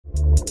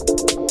All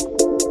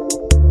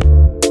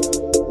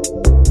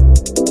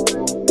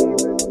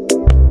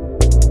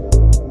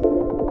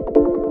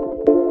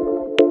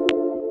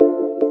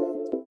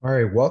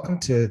right, welcome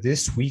to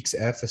this week's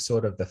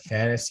episode of the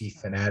Fantasy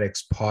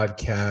Fanatics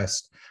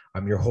podcast.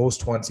 I'm your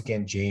host once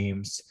again,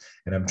 James,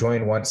 and I'm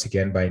joined once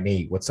again by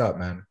Nate. What's up,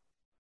 man?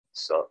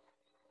 So,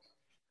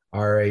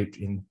 All right,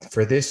 and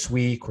for this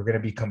week, we're going to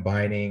be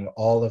combining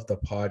all of the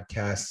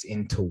podcasts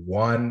into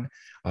one.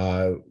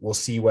 We'll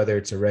see whether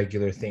it's a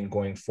regular thing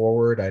going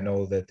forward. I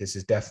know that this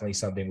is definitely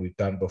something we've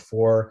done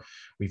before.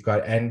 We've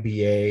got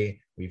NBA,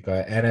 we've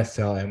got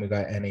NFL, and we've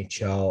got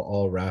NHL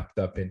all wrapped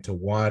up into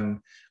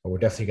one. We're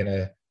definitely going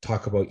to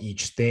talk about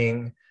each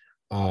thing.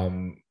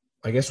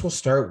 I guess we'll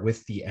start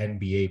with the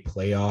NBA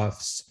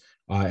playoffs,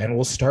 and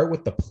we'll start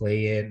with the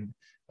play-in.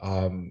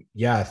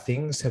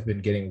 Things have been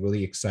getting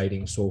really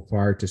exciting so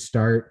far. To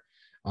start,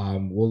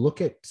 we'll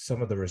look at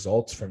some of the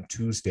results from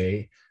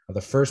Tuesday. The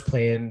first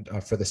play-in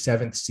for the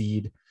seventh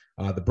seed,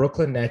 the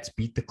Brooklyn Nets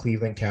beat the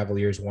Cleveland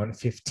Cavaliers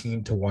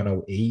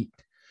 115-108.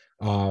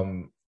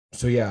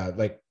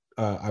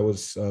 I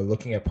was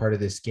looking at part of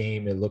this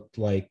game. It looked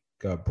like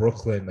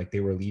Brooklyn, like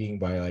they were leading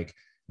by I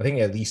think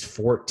at least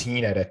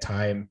 14 at a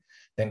time.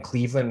 Then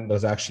Cleveland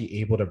was actually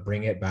able to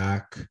bring it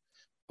back.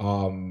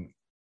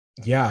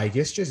 I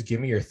guess just give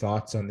me your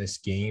thoughts on this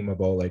game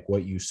about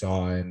what you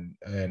saw,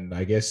 and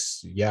I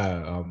guess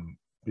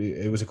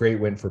it was a great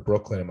win for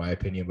Brooklyn in my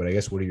opinion. But I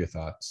guess what are your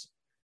thoughts?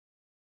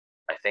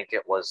 I think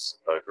it was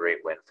a great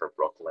win for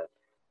Brooklyn.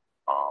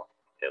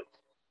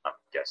 I'm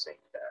guessing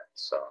that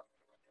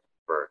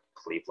for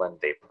Cleveland,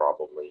 they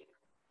probably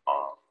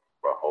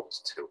were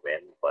hoped to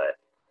win, but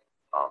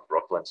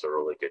Brooklyn's a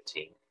really good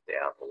team. They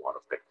have a lot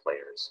of good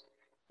players.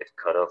 It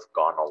could have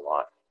gone a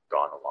lot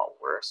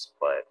worse,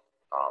 but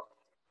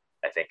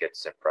I think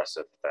it's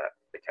impressive that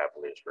the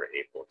Cavaliers were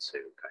able to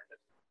kind of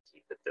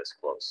keep it this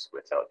close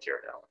without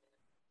Jared Allen.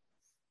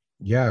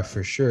 Yeah,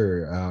 for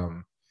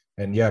sure.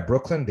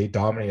 Brooklyn, they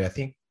dominated. I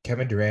think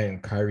Kevin Durant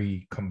and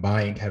Kyrie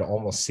combined had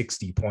almost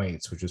 60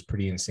 points, which was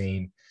pretty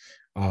insane.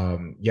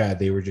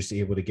 They were just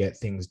able to get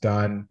things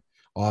done.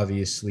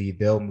 Obviously,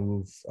 they'll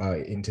move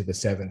into the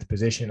seventh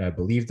position. I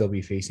believe they'll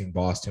be facing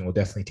Boston. We'll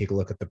definitely take a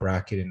look at the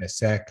bracket in a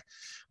sec.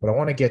 But I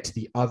want to get to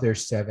the other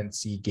seventh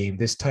seed game,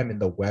 this time in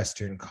the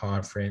Western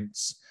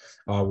Conference.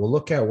 We'll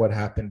look at what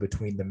happened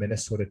between the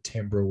Minnesota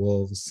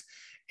Timberwolves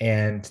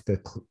and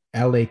the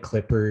LA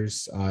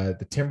Clippers.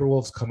 The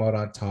Timberwolves come out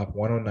on top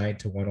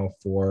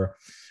 109-104. I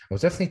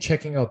was definitely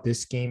checking out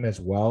this game as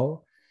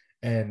well.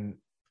 And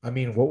I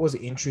mean, what was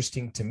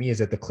interesting to me is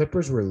that the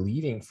Clippers were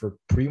leading for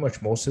pretty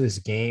much most of this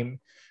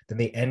game. Then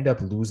they end up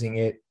losing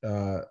it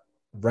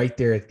right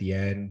there at the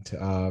end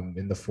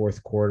in the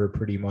fourth quarter,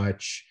 pretty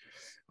much.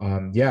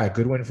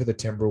 Good win for the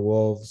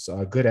Timberwolves.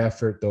 Good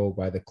effort, though,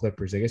 by the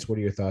Clippers. I guess, what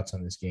are your thoughts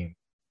on this game?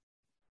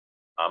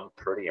 I'm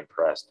pretty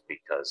impressed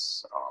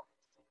because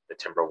the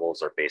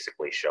Timberwolves are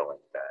basically showing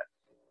that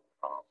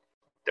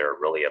they're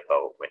really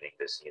about winning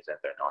this season.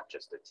 They're not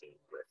just a team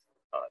with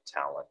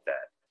talent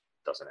that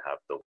doesn't have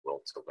the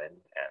will to win,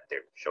 and they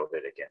showed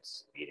it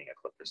against beating a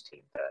Clippers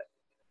team that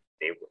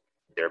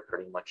they're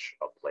pretty much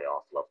a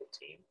playoff level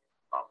team.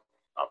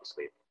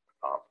 Obviously,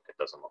 it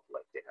doesn't look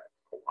like they had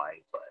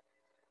Kawhi, but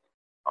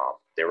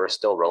they were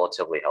still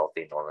relatively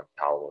healthy. Norman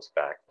Powell was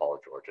back. Paul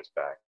George is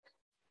back.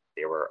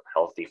 They were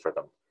healthy for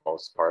the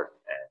most part,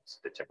 and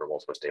the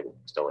Timberwolves were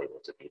still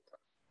able to beat them.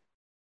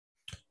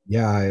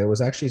 Yeah, I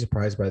was actually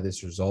surprised by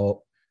this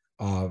result.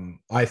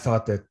 I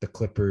thought that the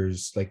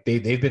Clippers,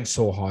 they've been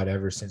so hot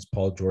ever since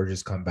Paul George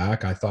has come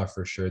back. I thought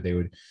for sure they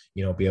would,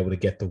 be able to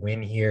get the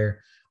win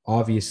here.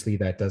 Obviously,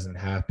 that doesn't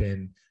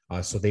happen.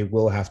 So they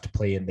will have to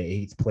play in the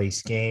eighth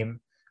place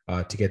game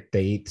to get the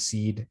eighth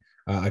seed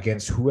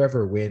against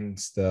whoever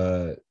wins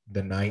the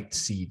ninth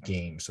seed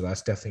game. So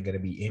that's definitely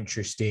going to be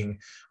interesting.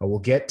 We'll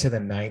get to the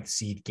ninth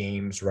seed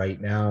games right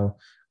now.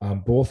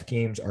 Both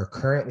games are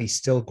currently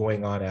still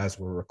going on as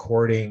we're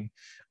recording.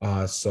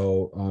 I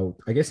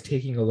guess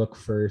taking a look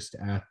first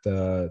at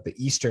the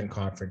Eastern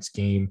Conference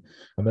game,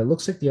 it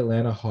looks like the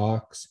Atlanta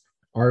Hawks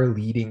are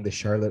leading the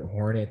Charlotte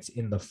Hornets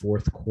in the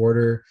fourth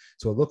quarter.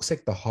 So it looks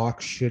like the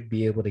Hawks should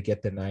be able to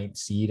get the ninth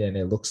seed, and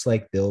it looks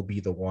like they'll be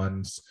the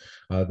ones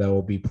that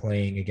will be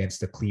playing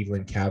against the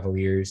Cleveland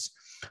Cavaliers.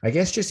 I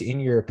guess just in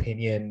your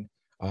opinion,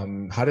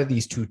 how do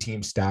these two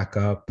teams stack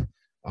up?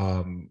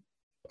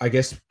 I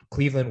guess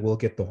Cleveland will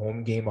get the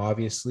home game,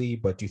 obviously,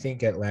 but do you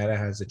think Atlanta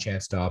has a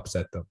chance to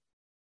upset them?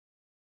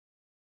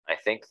 I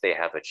think they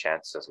have a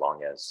chance as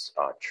long as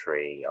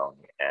Trae Young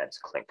and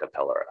Clint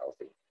Capella are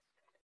healthy.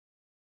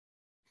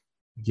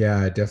 Yeah,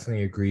 I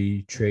definitely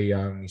agree. Trae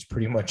Young, he's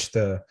pretty much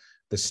the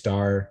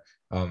star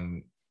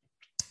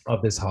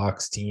of this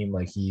Hawks team.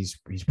 He's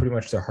pretty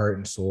much their heart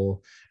and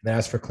soul. And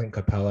as for Clint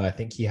Capella, I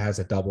think he has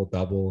a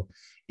double-double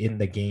in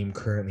the game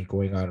currently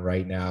going on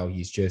right now.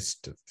 He's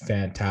just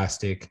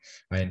fantastic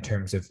in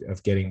terms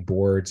of getting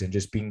boards and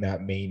just being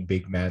that main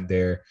big man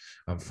there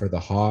for the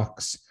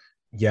Hawks.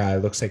 Yeah, it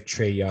looks like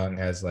Trae Young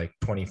has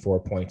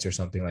 24 points or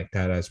something like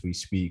that as we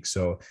speak.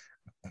 So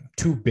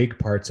two big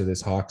parts of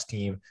this Hawks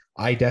team.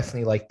 I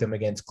definitely like them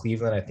against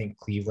Cleveland. I think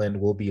Cleveland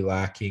will be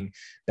lacking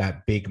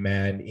that big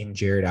man in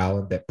Jared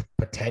Allen that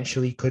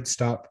potentially could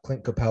stop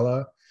Clint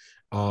Capella.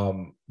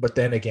 But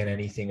then again,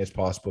 anything is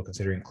possible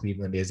considering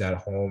Cleveland is at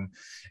home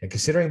and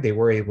considering they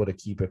were able to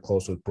keep it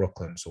close with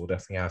Brooklyn. So we'll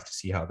definitely have to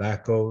see how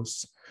that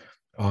goes.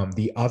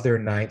 The other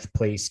ninth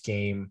place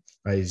game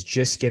is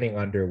just getting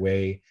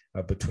underway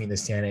between the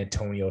San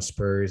Antonio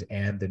Spurs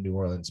and the New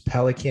Orleans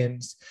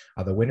Pelicans.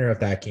 The winner of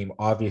that game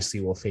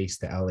obviously will face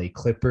the LA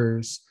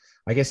Clippers.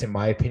 I guess, in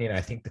my opinion,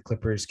 I think the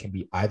Clippers can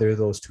be either of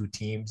those two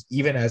teams.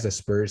 Even as a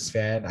Spurs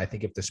fan, I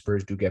think if the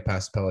Spurs do get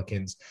past the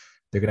Pelicans,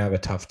 they're going to have a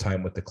tough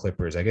time with the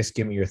Clippers. I guess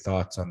give me your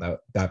thoughts on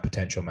that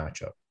potential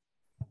matchup.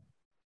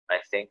 I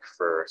think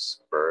for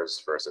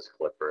Spurs versus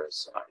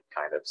Clippers, I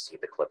kind of see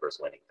the Clippers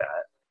winning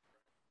that.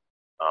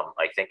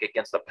 I think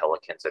against the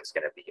Pelicans, it's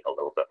going to be a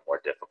little bit more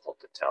difficult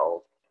to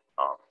tell,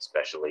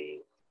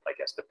 especially, I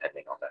guess,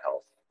 depending on the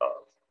health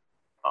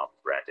of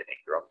Brandon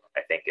Ingram.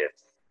 I think if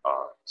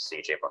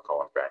CJ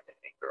McCollum, Brandon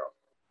Ingram,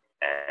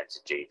 and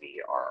JV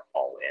are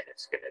all in,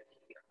 it's going to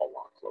be a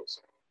lot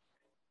closer.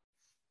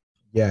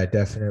 Yeah,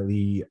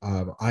 definitely.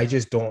 I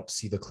just don't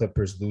see the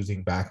Clippers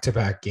losing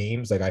back-to-back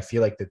games. Like I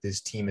feel like that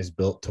this team is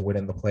built to win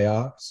in the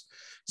playoffs.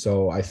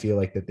 So I feel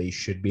like that they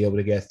should be able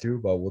to get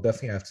through, but we'll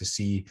definitely have to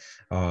see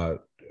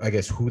I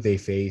guess who they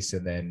face,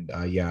 and then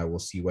yeah, we'll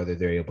see whether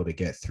they're able to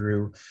get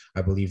through.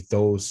 I believe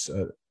those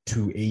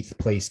two eighth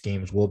place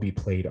games will be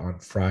played on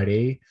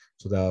Friday,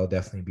 so that'll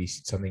definitely be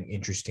something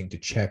interesting to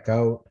check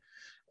out.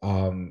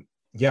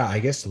 Yeah, I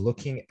guess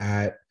looking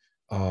at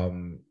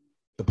the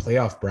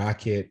playoff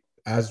bracket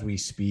as we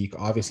speak,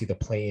 obviously the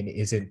play-in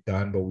isn't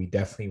done, but we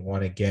definitely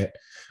want to get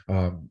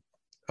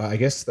I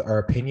guess our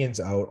opinions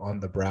out on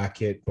the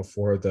bracket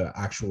before the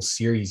actual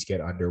series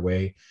get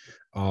underway.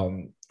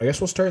 I guess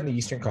we'll start in the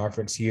Eastern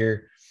Conference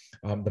here.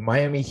 The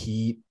Miami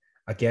Heat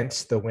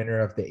against the winner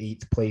of the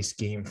eighth place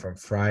game from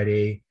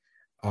Friday.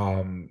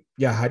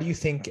 Yeah, how do you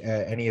think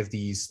any of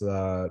these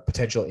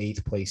potential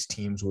eighth place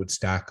teams would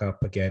stack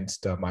up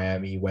against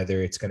Miami,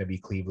 whether it's going to be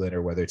Cleveland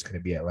or whether it's going to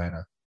be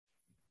Atlanta?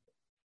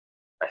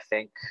 I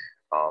think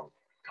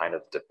kind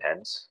of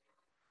depends.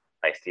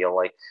 I feel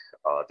like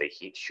the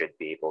Heat should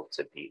be able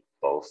to beat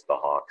both the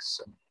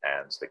Hawks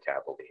and the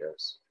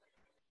Cavaliers.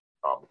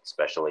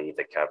 Especially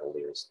the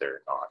Cavaliers,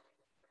 they're not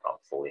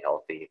fully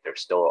healthy. They're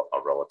still a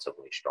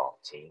relatively strong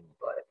team,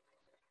 but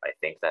I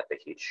think that the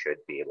Heat should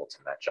be able to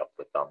match up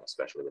with them,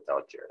 especially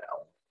without Jared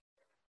Allen.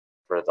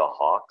 For the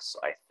Hawks,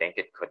 I think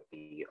it could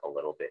be a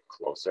little bit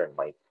closer. It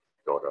might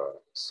go to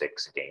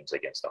 6 games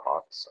against the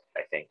Hawks.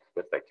 I think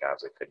with the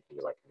Cavs, it could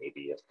be like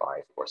maybe a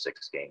 5 or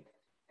 6 game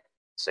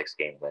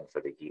win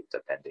for the Heat,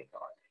 depending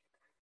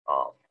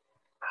on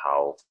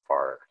how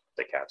far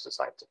the Cavs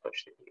decide to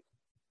push the Heat.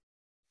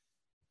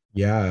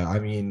 Yeah, I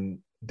mean,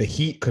 the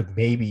Heat could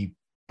maybe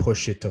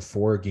push it to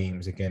 4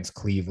 games against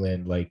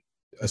Cleveland, like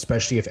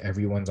especially if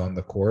everyone's on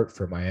the court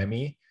for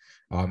Miami.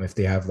 If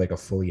they have like a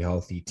fully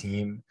healthy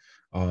team.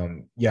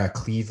 Yeah,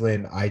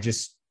 Cleveland, I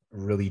just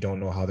really don't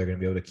know how they're going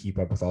to be able to keep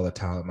up with all the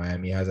talent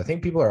Miami has. I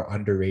think people are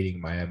underrating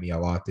Miami a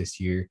lot this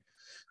year.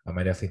 I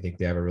definitely think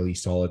they have a really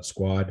solid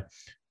squad.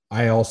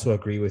 I also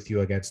agree with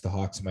you against the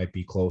Hawks. It might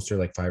be closer,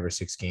 like 5 or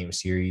 6 game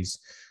series.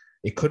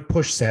 It could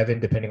push 7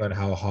 depending on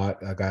how hot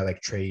a guy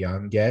like Trae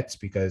Young gets,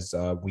 because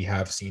we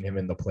have seen him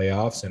in the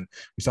playoffs and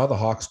we saw the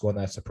Hawks go on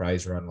that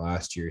surprise run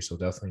last year. So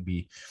definitely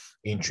be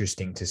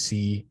interesting to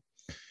see.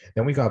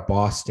 Then we got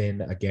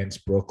Boston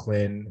against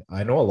Brooklyn.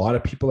 I know a lot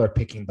of people are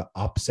picking the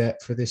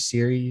upset for this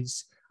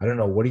series. I don't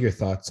know. What are your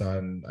thoughts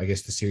on, I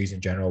guess, the series in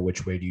general?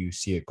 Which way do you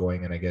see it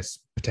going? And I guess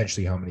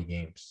potentially how many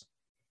games?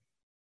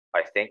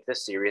 I think the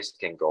series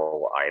can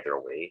go either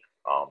way.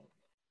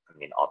 I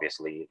mean,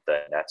 obviously,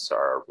 the Nets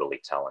are a really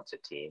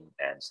talented team,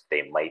 and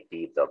they might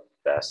be the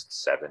best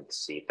 7th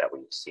seed that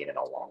we've seen in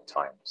a long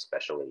time,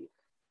 especially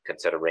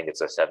considering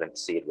it's a 7th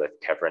seed with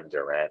Kevin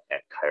Durant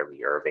and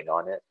Kyrie Irving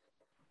on it.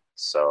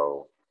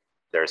 So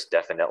there's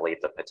definitely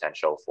the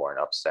potential for an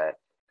upset.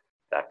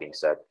 That being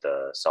said,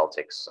 the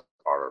Celtics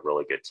are a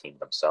really good team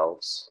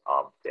themselves.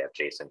 They have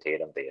Jason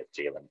Tatum, they have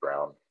Jaylen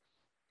Brown.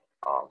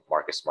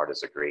 Marcus Smart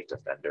is a great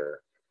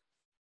defender,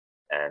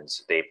 and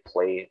they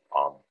play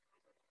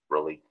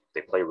really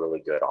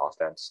good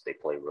offense. They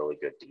play really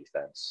good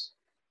defense.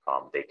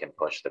 They can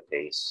push the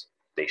pace.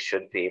 They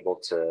should be able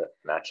to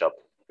match up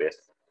with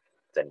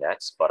the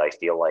Nets, but I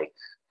feel like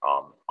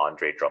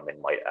Andre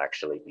Drummond might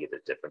actually be the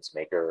difference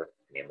maker,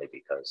 mainly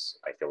because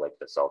I feel like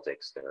the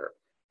Celtics, they're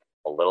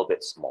a little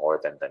bit smaller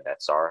than the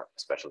Nets are,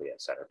 especially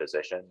at center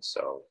position.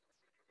 So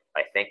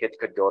I think it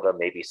could go to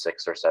maybe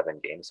 6 or 7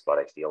 games, but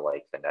I feel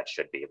like the Nets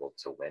should be able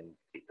to win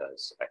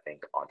because I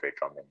think Andre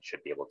Drummond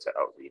should be able to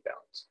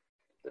out-rebound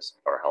this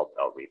or help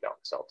out-rebound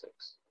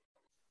Celtics.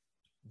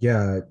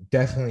 Yeah,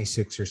 definitely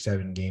 6 or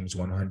 7 games,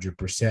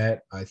 100%.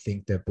 I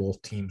think that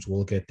both teams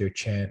will get their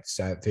chance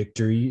at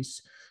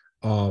victories.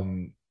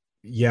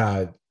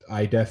 Yeah,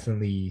 I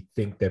definitely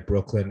think that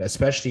Brooklyn,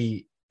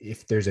 especially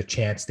if there's a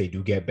chance they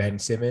do get Ben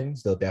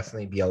Simmons, they'll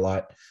definitely be a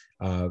lot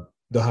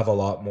they'll have a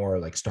lot more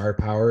like star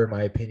power, in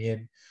my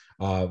opinion.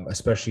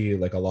 Especially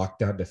like a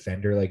lockdown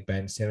defender like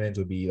Ben Simmons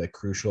would be like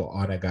crucial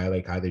on a guy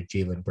like either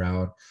Jaylen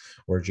Brown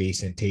or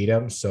Jason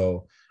Tatum.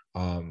 So,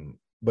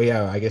 but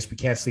yeah, I guess we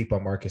can't sleep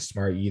on Marcus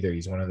Smart either.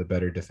 He's one of the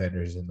better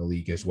defenders in the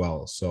league as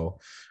well. So,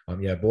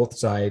 yeah, both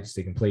sides,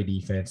 they can play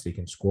defense, they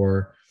can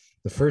score.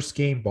 The first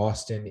game,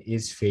 Boston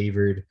is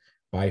favored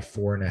by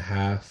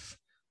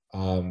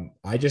 4.5.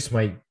 I just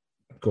might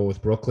go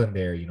with Brooklyn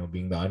there,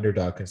 being the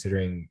underdog,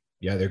 considering,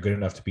 yeah, they're good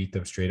enough to beat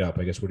them straight up.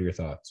 I guess, what are your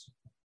thoughts?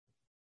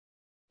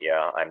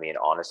 Yeah, I mean,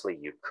 honestly,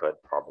 you could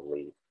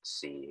probably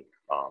see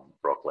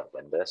Brooklyn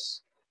win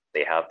this.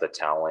 They have the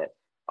talent.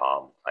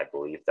 I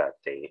believe that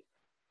they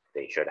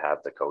should have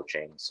the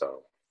coaching.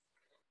 So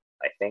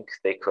I think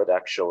they could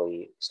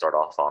actually start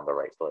off on the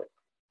right foot.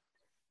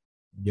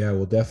 Yeah,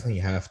 we'll definitely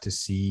have to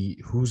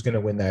see who's going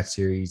to win that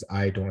series.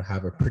 I don't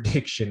have a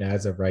prediction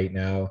as of right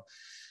now.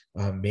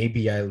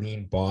 Maybe I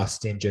lean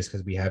Boston just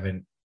because we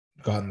haven't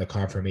gotten the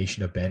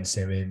confirmation of Ben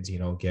Simmons,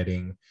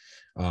 getting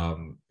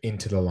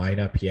into the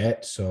lineup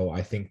yet. So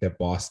I think that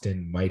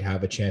Boston might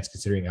have a chance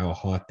considering how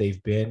hot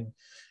they've been.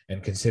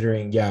 And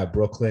considering, yeah,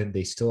 Brooklyn,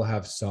 they still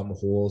have some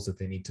holes that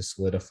they need to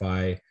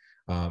solidify.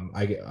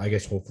 I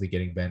guess hopefully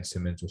getting Ben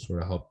Simmons will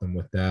sort of help them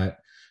with that.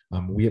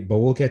 But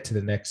we'll get to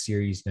the next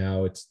series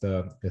now. It's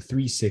the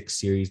 3-6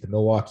 series, the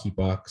Milwaukee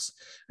Bucks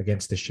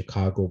against the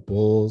Chicago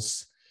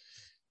Bulls.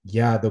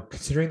 Yeah, though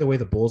considering the way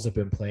the Bulls have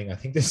been playing, I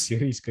think this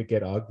series could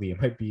get ugly.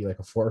 It might be like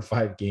a 4 or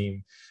 5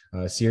 game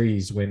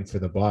series win for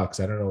the Bucks.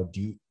 I don't know. Do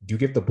you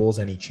give the Bulls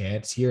any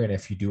chance here? And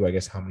if you do, I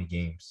guess how many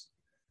games?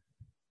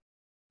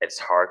 It's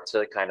hard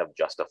to kind of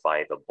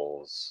justify the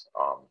Bulls,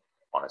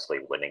 honestly,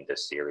 winning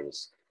this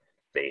series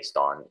based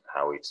on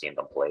how we've seen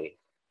them play.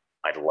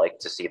 I'd like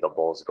to see the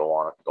Bulls go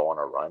on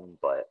a run,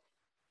 but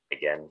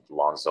again,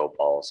 Lonzo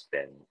Ball's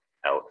been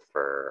out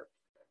for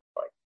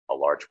like a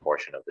large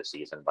portion of the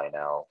season by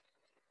now.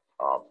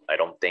 I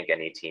don't think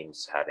any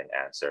teams had an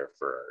answer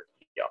for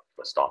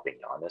stopping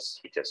Giannis.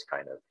 He just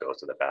kind of goes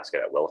to the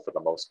basket at will for the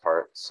most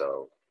part.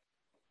 So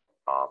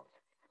um,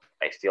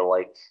 I feel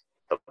like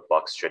the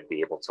Bucks should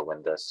be able to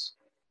win this.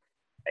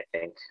 I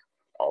think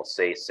I'll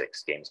say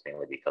 6 games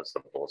mainly because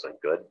the Bulls are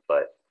good,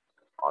 but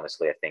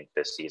honestly, I think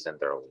this season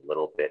they're a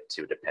little bit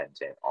too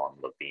dependent on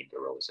Levine,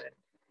 DeRozan,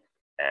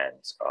 and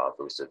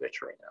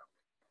Vucevic right now.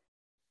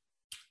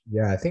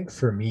 Yeah, I think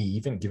for me,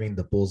 even giving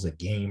the Bulls a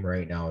game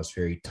right now is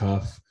very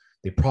tough.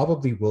 They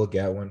probably will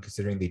get one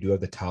considering they do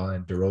have the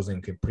talent.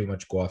 DeRozan can pretty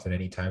much go off at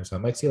any time. So I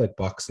might say like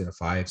Bucks in a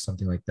 5,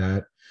 something like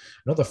that.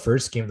 I know the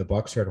first game, the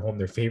Bucks are at home.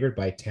 They're favored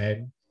by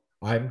 10.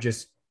 I'm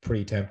just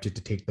pretty tempted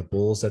to take the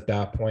Bulls at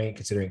that point,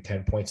 considering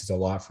 10 points is a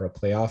lot for a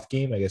playoff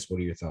game. I guess,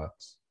 what are your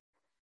thoughts?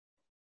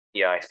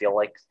 Yeah, I feel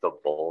like the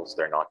Bulls,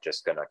 they're not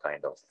just going to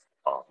kind of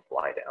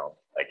lie down.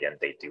 Again,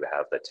 they do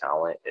have the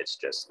talent. It's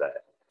just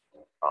that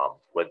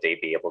would they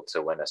be able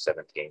to win a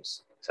 7 game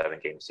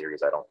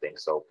series? I don't think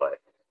so, but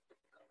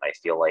I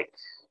feel like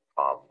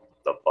um,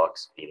 the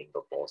Bucks beating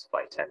the Bulls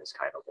by 10 is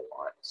kind of a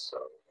lot. So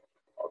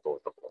I'll go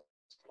with the Bulls.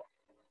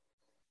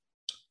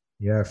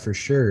 Yeah, for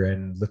sure.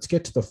 And let's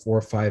get to the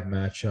 4-5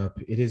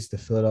 matchup. It is the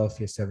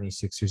Philadelphia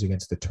 76ers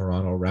against the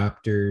Toronto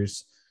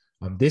Raptors.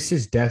 This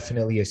is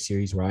definitely a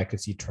series where I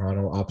could see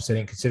Toronto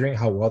upsetting, considering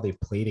how well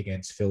they've played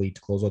against Philly to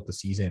close out the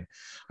season.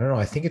 I don't know.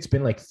 I think it's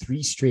been like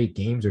 3 straight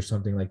games or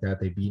something like that.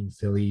 They've beaten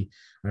Philly.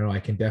 I don't know. I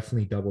can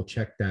definitely double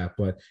check that,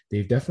 but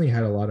they've definitely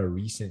had a lot of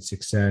recent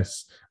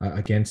success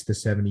against the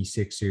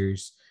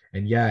 76ers.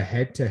 And yeah,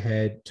 head to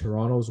head,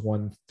 Toronto's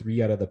won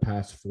 3 out of the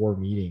past 4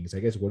 meetings. I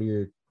guess, what are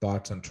your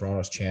thoughts on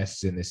Toronto's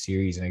chances in this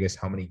series? And I guess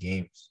how many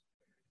games?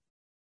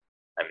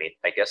 I mean,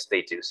 I guess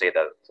they do say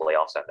that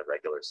playoffs and the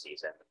regular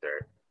season,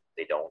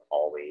 they don't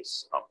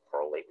always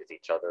correlate with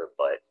each other,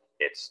 but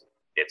it's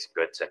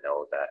good to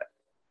know that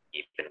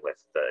even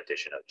with the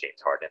addition of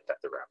James Harden,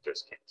 that the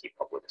Raptors can keep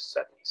up with the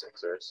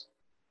 76ers.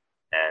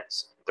 And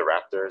the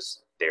Raptors,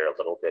 they're a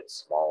little bit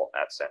small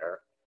at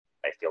center.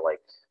 I feel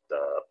like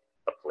the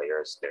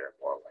players, they're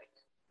more like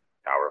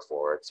power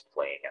forwards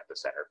playing at the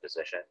center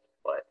position,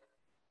 but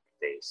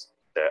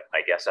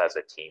I guess as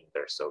a team,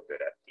 they're so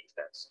good at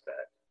defense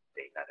that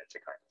they manage to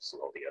kind of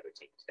slow the other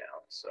teams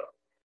down. So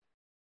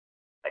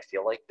I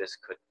feel like this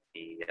could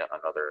be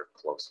another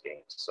close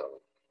game.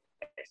 So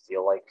I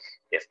feel like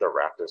if the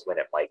Raptors win,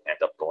 it might end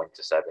up going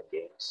to 7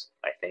 games.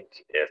 I think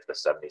if the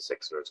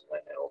 76ers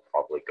win, it'll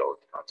probably go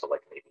down to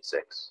like maybe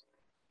 6.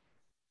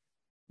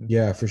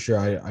 Yeah, for sure.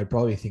 I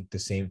probably think the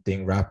same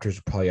thing. Raptors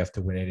will probably have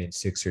to win it in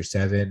 6 or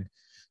 7.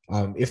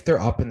 If they're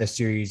up in the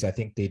series, I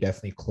think they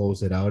definitely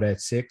close it out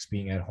at 6,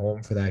 being at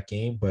home for that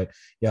game. But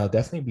yeah, it'll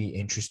definitely be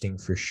interesting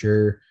for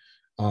sure.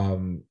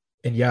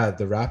 And yeah,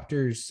 the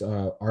Raptors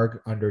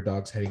are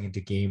underdogs heading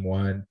into game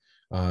one.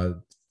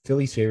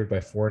 Philly's favored by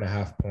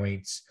 4.5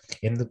 points.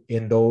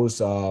 In those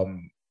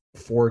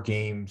 4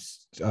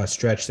 games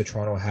stretch that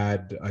Toronto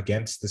had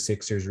against the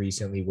Sixers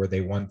recently, where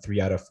they won 3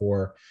 out of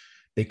 4,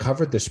 they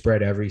covered the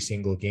spread every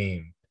single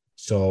game.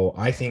 So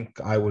I think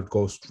I would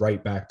go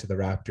right back to the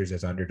Raptors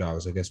as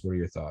underdogs. I guess, what are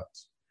your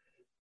thoughts?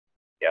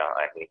 Yeah,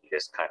 I mean,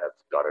 just kind of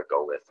got to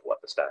go with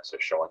what the stats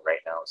are showing right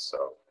now.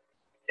 So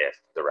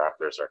if the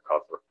Raptors are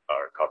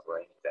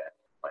covering, then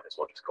might as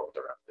well just go with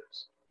the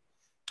Raptors.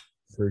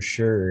 For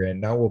sure. And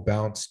now we'll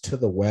bounce to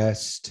the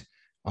West.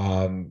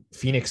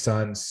 Phoenix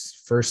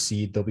Suns, first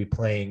seed, they'll be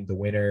playing the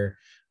winner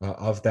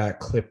of that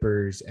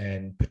Clippers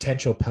and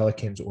potential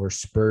Pelicans or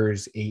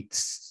Spurs eight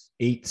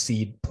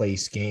seed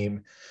place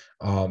game.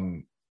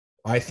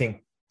 I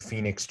think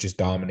Phoenix just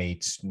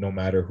dominates no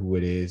matter who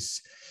it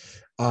is.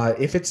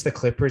 If it's the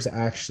Clippers,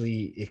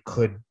 actually, it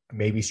could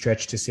maybe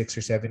stretch to 6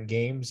 or 7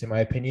 games, in my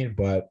opinion,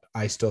 but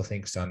I still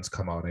think Suns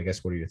come out. I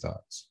guess, what are your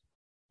thoughts?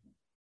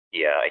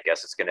 Yeah, I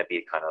guess it's going to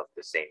be kind of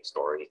the same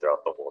story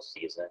throughout the whole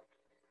season.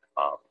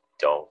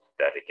 Don't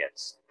bet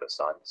against the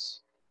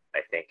Suns. I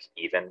think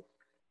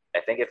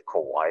if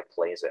Kawhi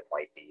plays, it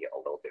might be a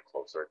little bit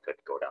closer. It could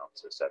go down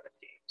to 7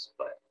 games,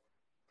 but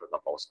for the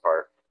most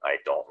part, I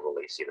don't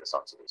really see the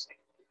Suns losing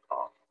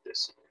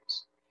this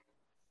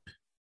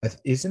series.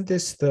 Isn't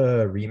this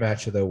the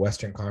rematch of the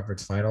Western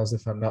Conference Finals,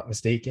 if I'm not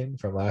mistaken,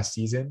 from last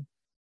season?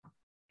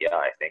 Yeah,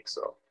 I think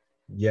so.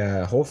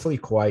 Yeah, hopefully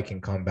Kawhi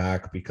can come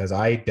back because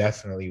I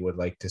definitely would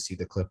like to see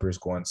the Clippers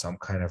go on some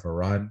kind of a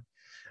run.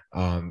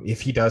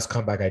 If he does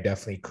come back, I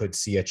definitely could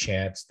see a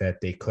chance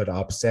that they could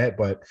upset.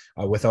 But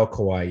without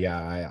Kawhi,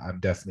 yeah, I'm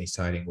definitely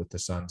siding with the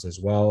Suns as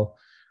well.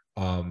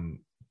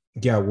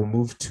 Yeah, we'll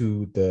move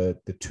to the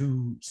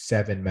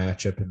 2-7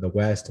 matchup in the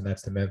West, and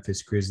that's the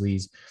Memphis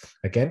Grizzlies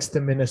against the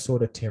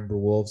Minnesota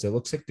Timberwolves. It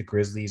looks like the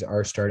Grizzlies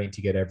are starting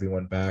to get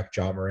everyone back.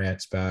 Ja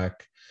Morant's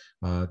back.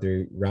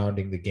 They're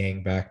rounding the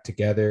gang back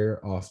together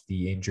off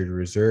the injured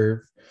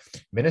reserve.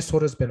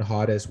 Minnesota's been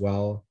hot as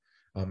well.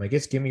 I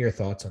guess give me your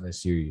thoughts on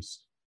this series.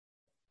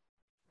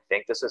 I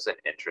think this is an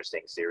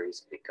interesting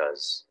series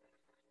because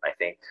I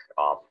think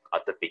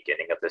at the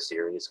beginning of the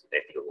series,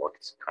 if you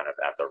looked kind of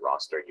at the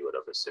roster, you would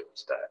have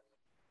assumed that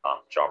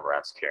Ja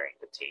Morant's carrying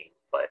the team.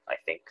 But I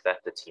think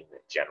that the team in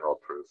general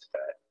proved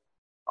that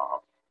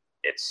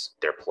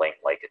they're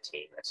playing like a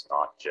team. It's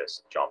not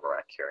just Ja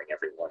Morant carrying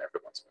everyone.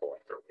 Everyone's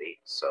pulling their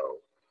weight. So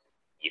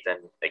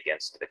even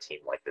against a team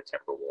like the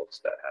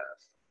Timberwolves that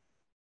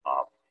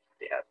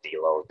they have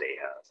D'Lo, they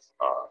have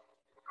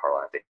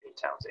Karl-Anthony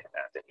Towns, and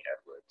Anthony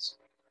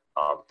Edwards.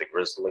 The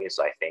Grizzlies,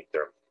 I think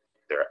they're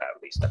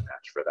at least a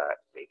match for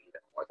that, maybe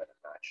even more than a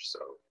match. So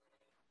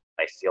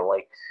I feel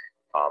like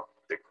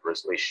the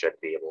Grizzlies should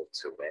be able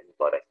to win,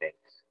 but I think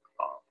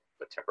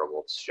the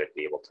Timberwolves should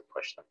be able to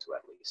push them to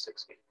at least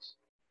 6 games.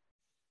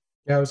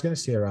 Yeah, I was going to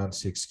say around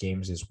 6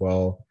 games as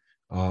well.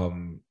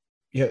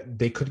 Yeah,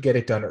 they could get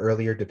it done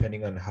earlier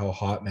depending on how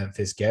hot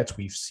Memphis gets.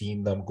 We've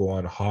seen them go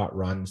on hot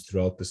runs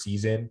throughout the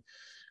season.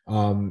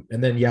 And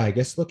then, yeah, I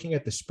guess looking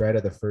at the spread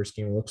of the first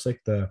game, it looks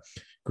like the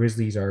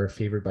Grizzlies are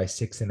favored by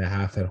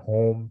 6.5 at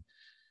home.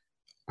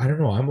 I don't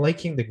know. I'm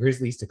liking the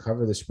Grizzlies to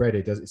cover the spread.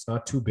 It's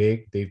not too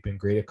big. They've been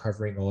great at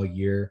covering all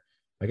year.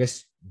 I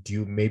guess, do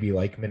you maybe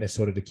like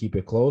Minnesota to keep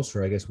it close,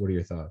 or I guess what are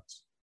your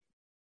thoughts?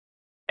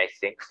 I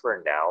think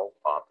for now,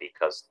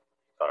 because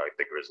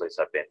the Grizzlies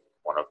have been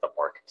one of the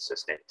more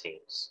consistent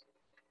teams,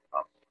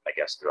 I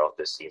guess throughout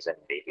this season,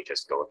 maybe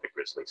just go with the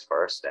Grizzlies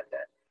first, and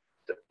then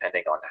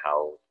depending on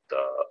how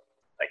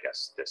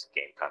this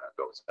game kind of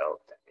goes out,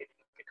 then maybe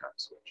you can kind of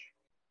switch.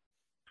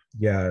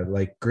 Yeah,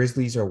 like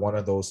Grizzlies are one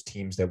of those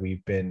teams that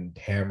we've been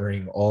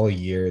hammering all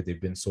year.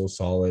 They've been so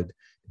solid.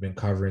 They've been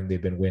covering.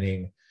 They've been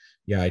winning.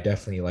 Yeah, I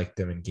definitely like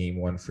them in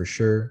game one for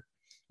sure.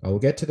 We'll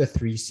get to the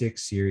 3-6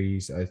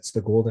 series. It's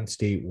the Golden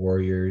State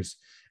Warriors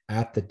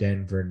at the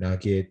Denver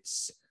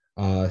Nuggets.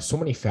 So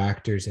many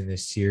factors in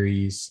this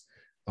series.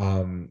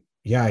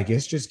 Yeah, I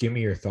guess just give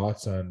me your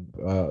thoughts on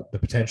the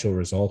potential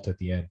result at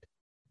the end.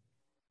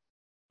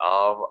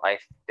 I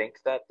think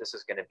that this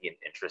is going to be an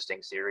interesting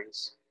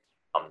series.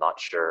 I'm not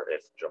sure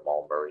if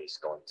Jamal Murray is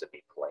going to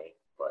be playing,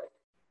 but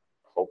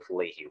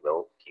hopefully he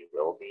will. He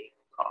will be.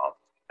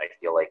 I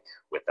feel like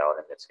without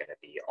him, it's going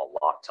to be a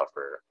lot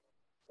tougher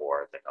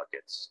for the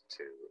Nuggets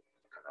to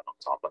come out on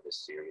top of this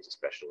series,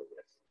 especially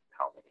with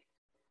how many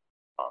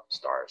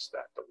stars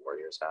that the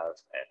Warriors have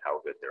and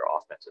how good their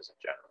offense is in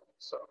general.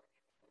 So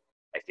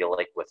I feel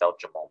like without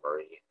Jamal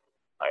Murray,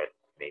 I'd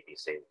maybe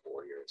say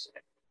Warriors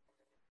in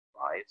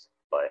 5.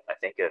 But I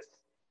think if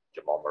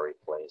Jamal Murray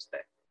plays,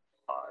 then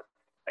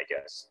I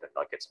guess the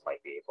Nuggets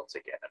might be able to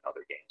get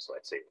another game. So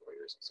I'd say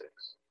Warriors in 6.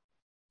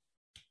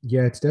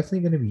 Yeah, it's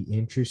definitely going to be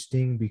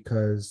interesting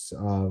because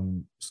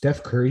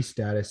Steph Curry's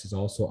status is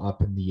also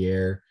up in the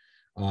air.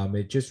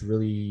 It just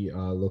really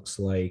looks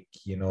like,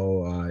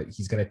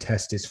 he's going to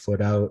test his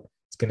foot out.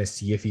 It's going to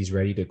see if he's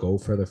ready to go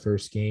for the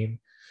first game.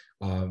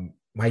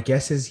 My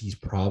guess is he's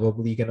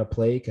probably going to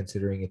play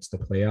considering it's the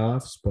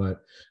playoffs,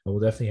 but we'll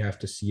definitely have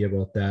to see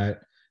about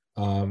that.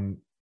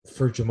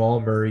 For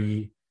Jamal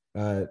Murray,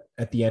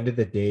 at the end of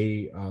the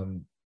day,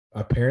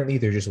 apparently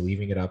they're just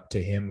leaving it up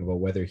to him about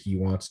whether he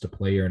wants to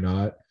play or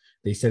not.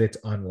 They said it's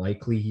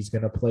unlikely he's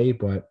going to play,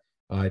 but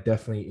it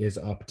definitely is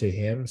up to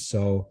him.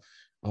 So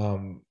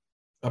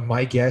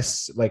My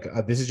guess,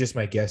 this is just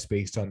my guess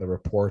based on the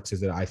reports, is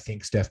that I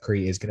think Steph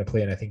Curry is going to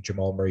play, and I think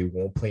Jamal Murray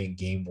won't play in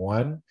game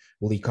one.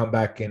 Will he come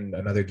back in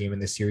another game in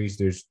the series?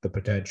 There's the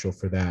potential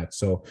for that.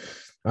 So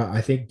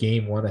I think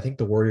game one, I think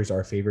the Warriors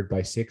are favored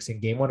by 6 in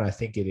game one. I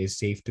think it is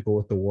safe to go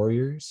with the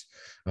Warriors.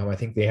 I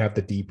think they have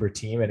the deeper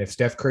team. And if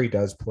Steph Curry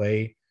does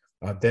play,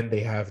 then they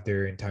have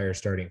their entire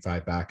starting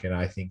five back. And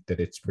I think that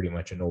it's pretty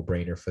much a no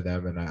brainer for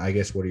them. And I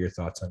guess, what are your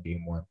thoughts on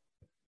game one?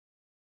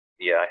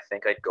 Yeah, I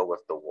think I'd go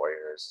with the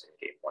Warriors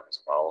in game one as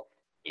well,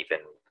 even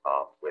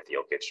with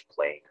Jokic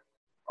playing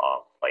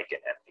like an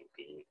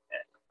MVP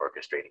and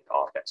orchestrating the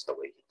offense the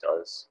way he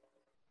does.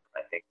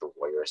 I think the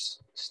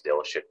Warriors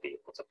still should be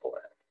able to pull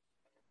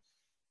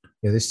it.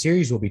 Yeah, this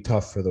series will be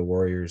tough for the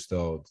Warriors,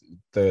 though.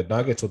 The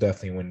Nuggets will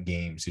definitely win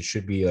games. It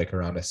should be like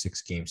around a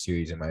 6 game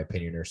series, in my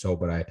opinion, or so.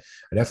 But I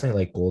definitely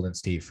like Golden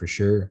State for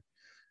sure.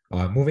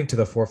 Moving to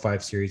the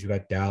 4-5 series, we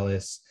got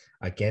Dallas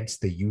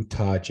against the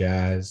Utah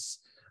Jazz.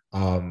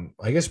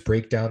 I guess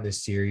break down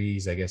this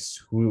series. I guess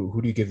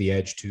who do you give the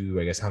edge to?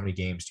 I guess how many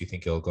games do you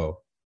think it'll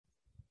go?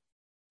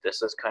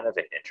 This is kind of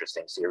an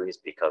interesting series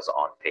because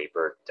on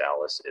paper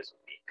Dallas is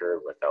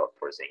weaker without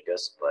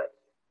Porzingis, but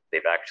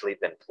they've actually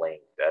been playing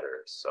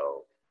better.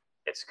 So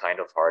it's kind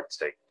of hard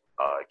to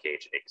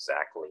gauge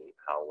exactly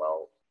how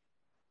well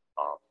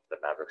the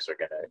Mavericks are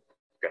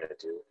gonna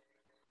do.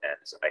 And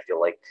I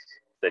feel like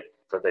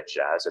for the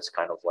Jazz, it's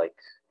kind of like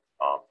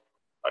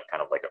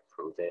a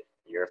prove it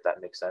year, if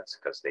that makes sense,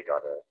 because they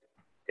gotta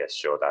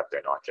show that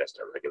they're not just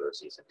a regular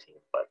season team,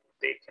 but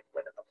they can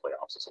win in the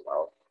playoffs as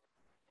well.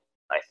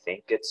 I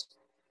think it's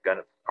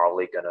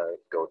probably gonna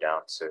go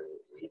down to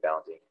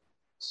rebounding.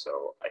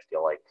 So I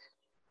feel like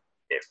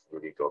if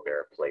Rudy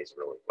Gobert plays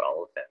really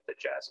well, then the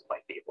Jazz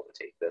might be able to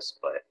take this.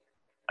 But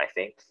I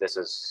think this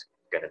is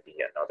going to be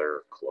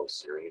another close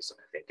series.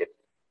 I think it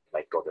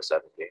might go to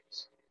 7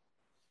 games.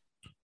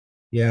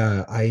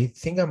 Yeah, I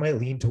think I might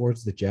lean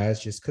towards the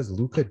Jazz just because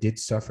Luca did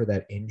suffer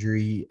that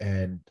injury,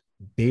 and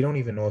they don't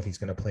even know if he's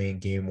going to play in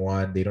game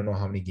one. They don't know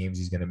how many games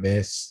he's going to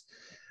miss.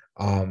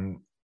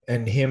 Um,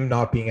 and him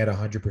not being at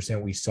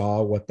 100%, we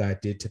saw what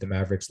that did to the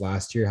Mavericks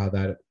last year, how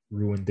that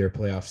ruined their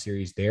playoff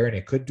series there, and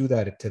it could do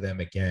that to them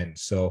again.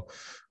 So,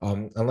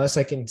 unless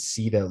I can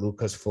see that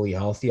Luca's fully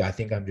healthy, I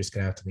think I'm just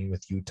going to have to lean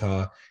with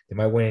Utah. They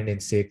might win it in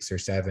 6 or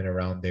 7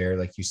 around there,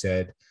 like you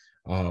said.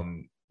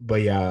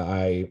 But yeah,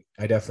 I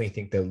definitely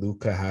think that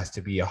Luca has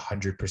to be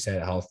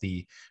 100%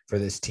 healthy for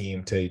this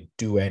team to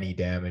do any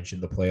damage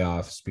in the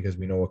playoffs, because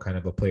we know what kind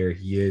of a player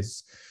he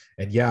is.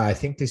 And yeah, I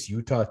think this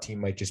Utah team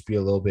might just be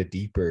a little bit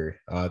deeper.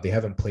 They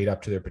haven't played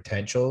up to their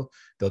potential.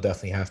 They'll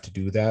definitely have to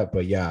do that.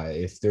 But yeah,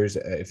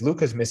 if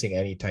Luca's missing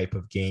any type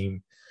of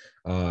game,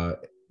 uh,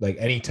 like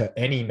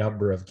any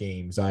number of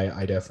games,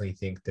 I definitely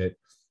think that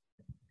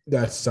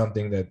that's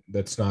something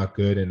that's not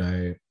good. And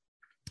I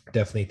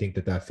definitely think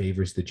that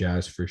favors the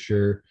Jazz for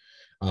sure.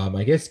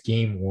 I guess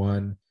game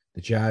one,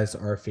 the Jazz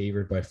are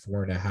favored by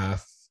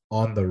 4.5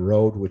 on the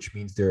road, which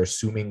means they're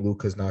assuming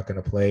Luca's not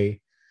going to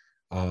play.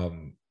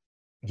 Um,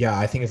 yeah,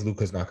 I think if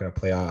Luca's not going to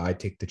play, I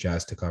take the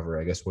Jazz to cover.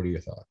 I guess. What are your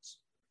thoughts?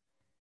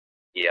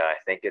 Yeah, I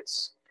think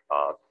it's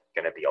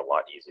going to be a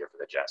lot easier for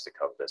the Jazz to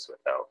cover this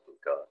without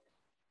Luca.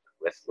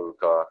 With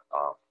Luca,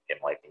 it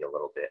might be a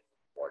little bit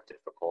more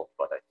difficult,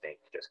 but I think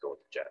just go with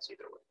the Jazz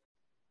either way.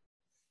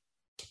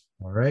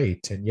 All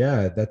right. And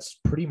yeah, that's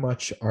pretty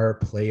much our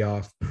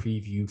playoff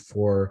preview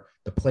for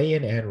the play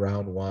in and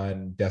round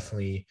one.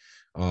 Definitely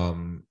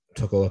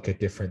took a look at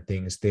different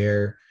things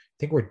there. I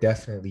think we're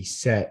definitely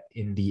set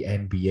in the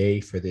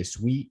NBA for this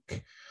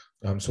week.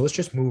 So let's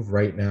just move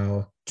right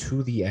now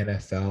to the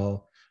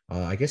NFL.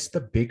 I guess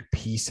the big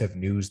piece of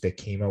news that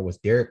came out was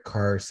Derek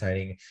Carr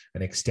signing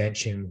an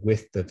extension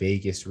with the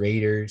Vegas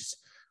Raiders.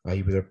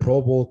 He was a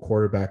Pro Bowl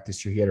quarterback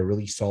this year. He had a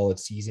really solid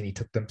season. He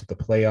took them to the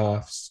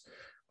playoffs.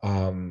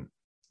 Um,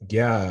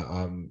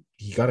 yeah,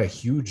 he got a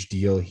huge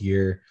deal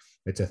here.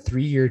 It's a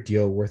 3-year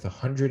deal worth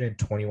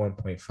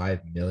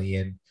 121.5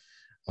 million.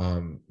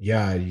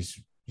 Yeah, he's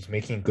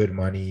making good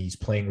money. He's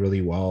playing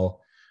really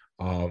well.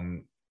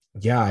 Um,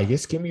 yeah, I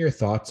guess give me your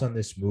thoughts on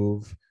this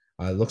move.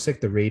 It looks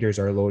like the Raiders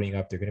are loading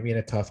up. They're going to be in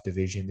a tough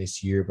division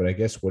this year, but I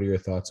guess what are your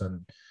thoughts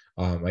on,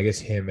 I guess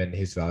him and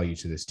his value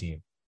to this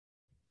team?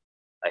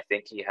 I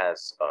think he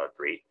has a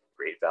great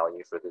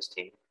value for this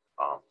team.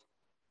 Um,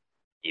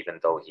 Even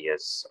though he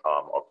is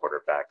a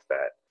quarterback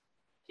that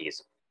he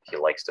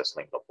likes to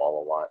sling the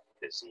ball a lot.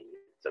 Is he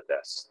the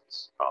best?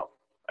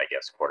 I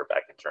guess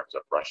quarterback in terms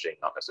of rushing,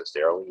 not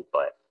necessarily,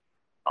 but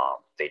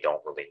they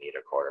don't really need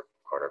a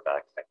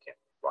quarterback that can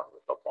run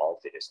with the ball.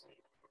 They just need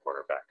a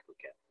quarterback who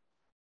can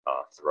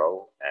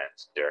throw, and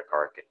Derek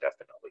Carr can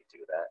definitely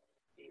do that.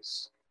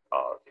 He's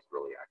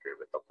really accurate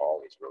with the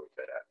ball. He's really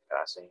good at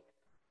passing,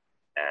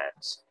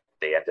 and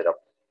they ended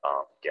up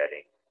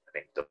getting, I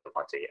think,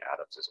 Devontae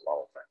Adams as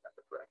well, if I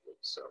remember correctly.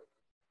 So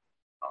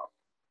um,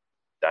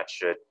 that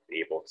should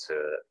be able to,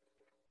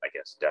 I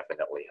guess,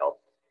 definitely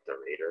help the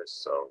Raiders.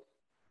 So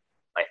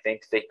I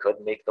think they could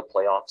make the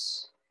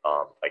playoffs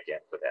again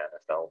for the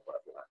NFL,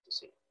 but we'll have to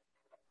see.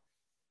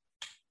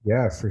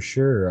 Yeah, for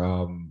sure.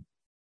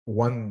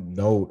 one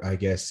note, I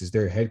guess, is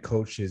their head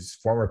coach is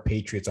former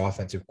Patriots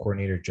offensive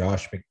coordinator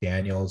Josh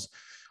McDaniels.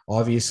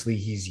 Obviously,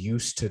 he's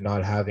used to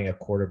not having a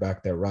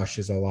quarterback that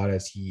rushes a lot,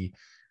 as he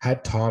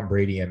had Tom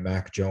Brady and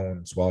Mac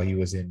Jones while he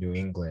was in New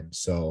England.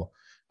 So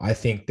I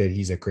think that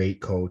he's a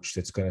great coach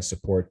that's going to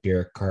support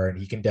Derek Carr, and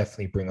he can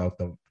definitely bring out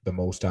the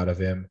most out of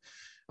him.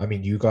 I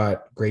mean, you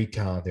got great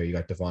talent there. You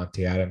got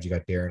Devontae Adams, you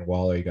got Darren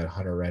Waller, you got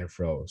Hunter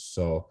Renfro.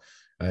 So,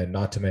 and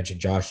not to mention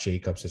Josh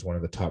Jacobs is one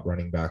of the top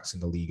running backs in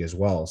the league as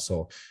well.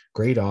 So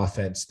great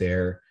offense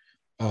there.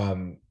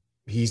 Um,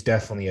 he's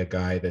definitely a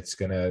guy that's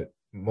going to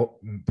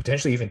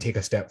potentially even take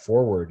a step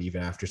forward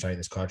even after signing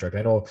this contract.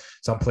 I know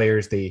some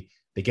players, they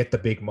get the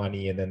big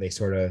money and then they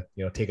sort of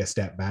take a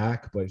step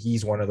back, but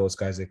he's one of those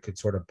guys that could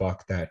sort of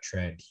buck that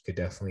trend. He could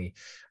definitely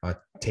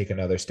take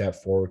another step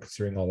forward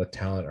considering all the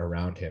talent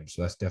around him.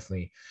 So that's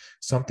definitely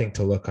something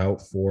to look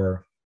out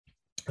for.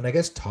 And I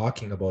guess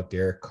talking about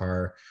Derek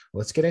Carr,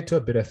 let's get into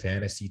a bit of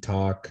fantasy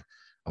talk.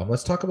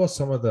 Let's talk about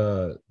some of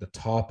the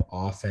top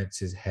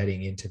offenses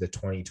heading into the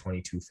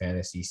 2022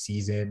 fantasy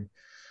season.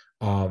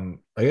 I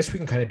guess we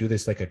can kind of do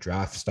this like a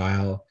draft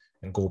style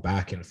and go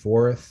back and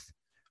forth.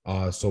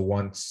 So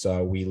once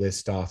we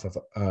list off of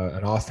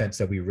an offense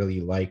that we really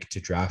like to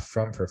draft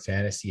from for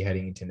fantasy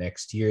heading into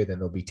next year, then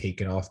they'll be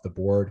taken off the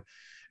board,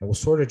 and we'll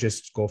sort of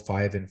just go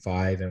 5 and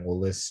 5, and we'll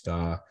list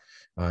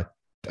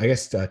I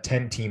guess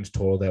 10 teams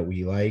total that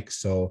we like.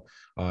 So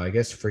I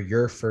guess for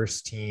your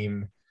first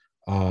team,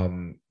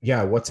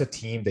 yeah, what's a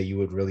team that you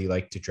would really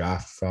like to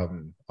draft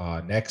from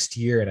next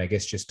year? And I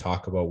guess just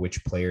talk about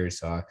which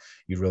players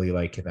you really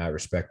like in that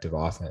respective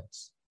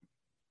offense.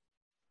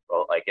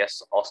 Well, I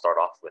guess I'll start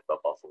off with the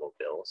Buffalo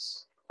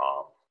Bills.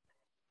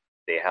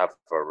 They have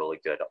a really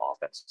good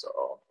offense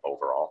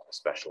overall,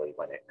 especially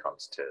when it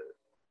comes to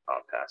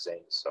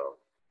passing. So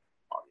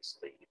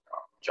obviously,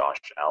 Josh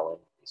Allen,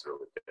 he's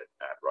really good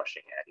at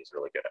rushing and he's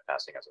really good at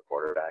passing as a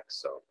quarterback.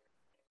 So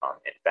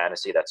in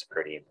fantasy, that's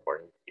pretty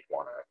important. You'd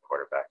want a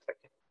quarterback that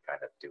can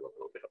kind of do a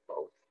little bit of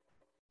both.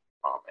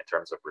 In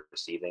terms of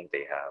receiving,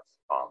 they have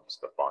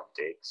Stephon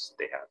Diggs,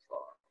 they have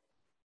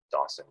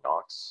Dawson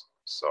Knox.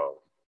 So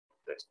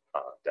there's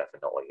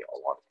definitely a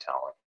lot of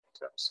talent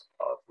in terms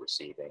of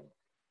receiving.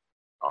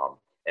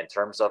 In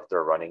terms of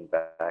their running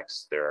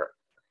backs, they're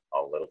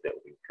a little bit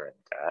weaker in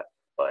that,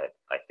 but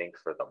I think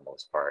for the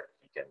most part,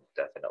 you can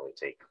definitely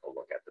take a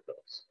look at the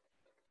Bills.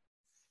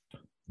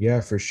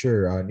 Yeah, for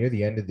sure. Near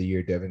the end of the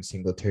year, Devin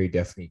Singletary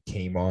definitely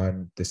came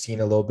on the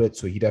scene a little bit,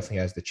 so he definitely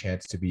has the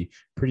chance to be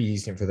pretty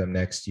decent for them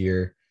next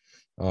year.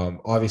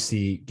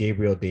 Obviously,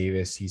 Gabriel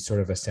Davis, he's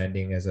sort of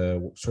ascending as a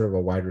sort of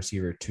a wide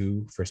receiver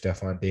too for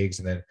Stephon Diggs,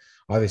 and then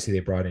obviously they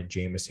brought in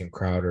Jamison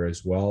Crowder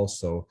as well.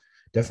 So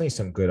definitely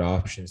some good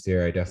options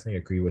there. I definitely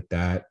agree with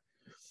that.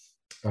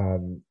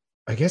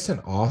 I guess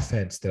an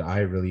offense that I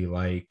really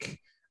like.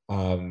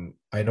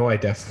 I know I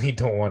definitely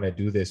don't want to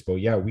do this, but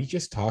yeah, we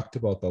just talked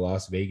about the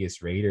Las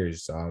Vegas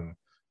Raiders.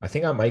 I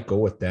think I might go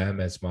with them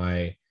as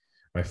my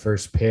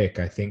first pick.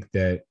 I think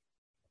that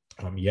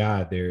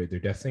yeah, they're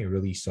definitely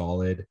really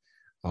solid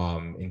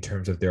in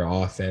terms of their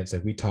offense.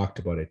 Like we talked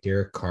about it,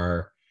 Derek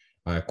Carr,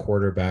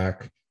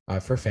 quarterback.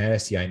 For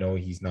fantasy, I know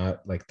he's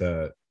not like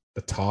the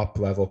top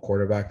level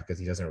quarterback because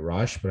he doesn't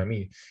rush, but I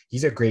mean,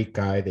 he's a great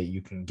guy that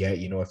you can get,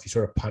 if you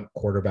sort of punt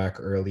quarterback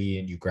early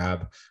and you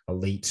grab a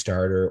late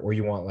starter, or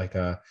you want like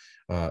a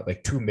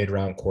like two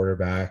mid-round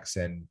quarterbacks,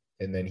 and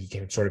then he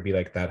can sort of be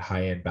like that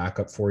high-end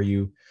backup for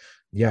you.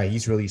 Yeah,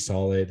 he's really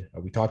solid.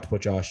 We talked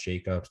about Josh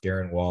Jacobs,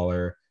 Darren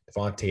Waller,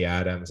 Devontae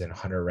Adams, and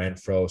Hunter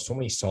Renfro. So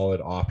many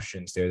solid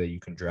options there that you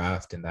can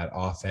draft in that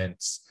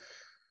offense.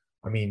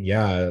 I mean,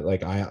 yeah,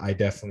 like I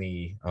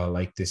definitely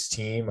like this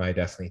team. I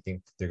definitely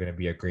think that they're going to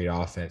be a great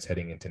offense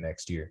heading into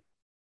next year.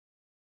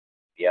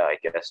 Yeah, I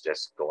guess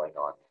just going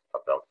on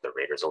about the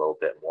Raiders a little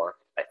bit more,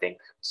 I think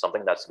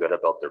something that's good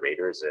about the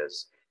Raiders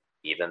is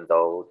even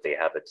though they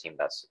have a team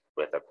that's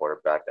with a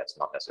quarterback that's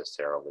not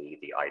necessarily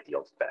the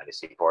ideal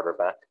fantasy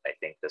quarterback, I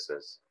think this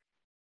is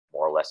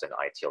more or less an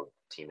ideal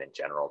team in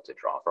general to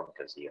draw from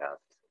because you have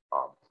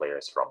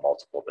players from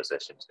multiple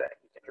positions that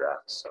you can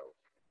draft. So,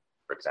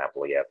 for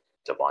example, you have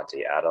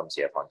Devontae Adams,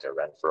 you have Hunter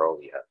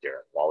Renfro, you have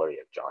Darren Waller, you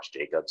have Josh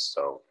Jacobs.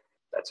 So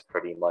that's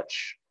pretty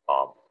much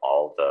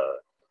all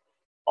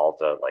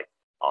the like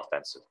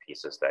offensive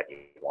pieces that you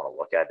want to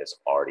look at is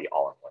already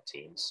all in one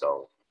team.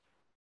 So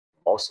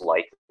most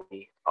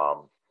likely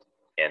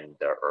in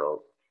the early,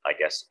 I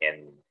guess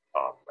in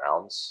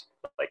rounds,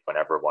 like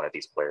whenever one of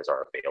these players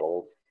are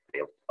available,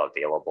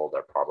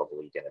 they're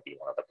probably going to be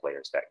one of the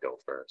players that go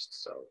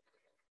first. So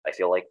I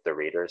feel like the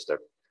Raiders,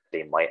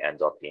 they might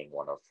end up being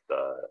one of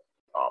the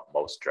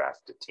most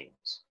drafted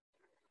teams.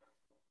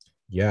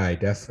 Yeah, I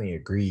definitely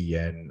agree.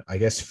 And I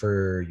guess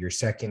for your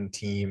second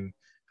team,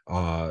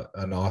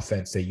 an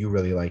offense that you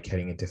really like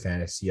heading into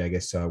fantasy, I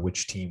guess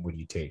which team would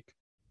you take?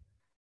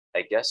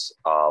 I guess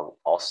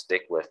I'll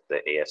stick with the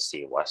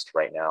AFC West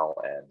right now,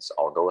 and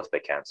I'll go with the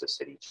Kansas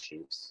City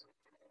Chiefs.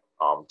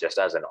 Just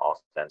as an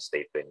offense,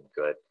 they've been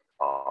good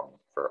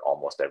for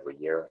almost every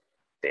year.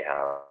 They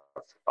have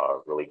a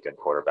really good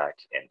quarterback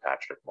in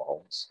Patrick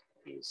Mahomes.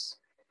 He's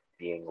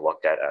being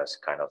looked at as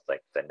kind of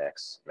like the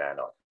next man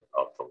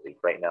of the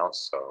league right now.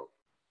 So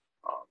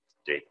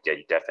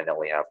they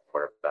definitely have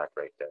quarterback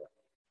right there.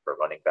 For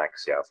running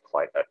backs, you have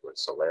Clyde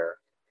Edwards-Helaire.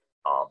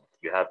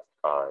 You have,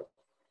 I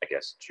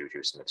guess,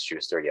 Juju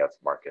Smith-Schuster. You have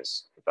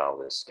Marcus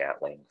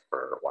Valdes-Scantling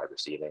for wide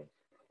receiving.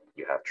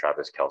 You have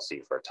Travis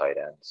Kelce for tight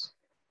ends.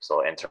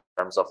 So in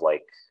terms of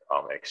like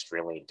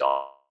extremely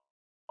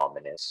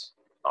dominant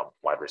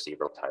wide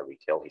receiver, Tyreek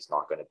Hill, he's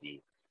not going to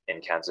be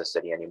in Kansas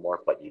City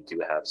anymore, but you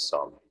do have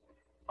some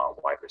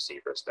wide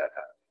receivers that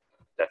have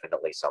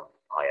definitely some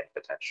high-end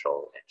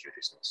potential in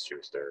Juju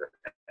Smith-Schuster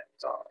and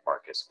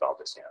Marcus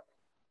Valdes-Scantling.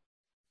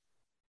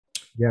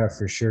 Yeah,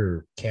 for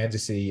sure.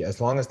 Kansas City,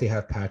 as long as they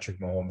have Patrick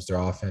Mahomes, their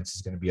offense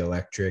is going to be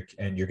electric,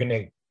 and you're going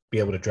to be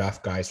able to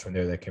draft guys from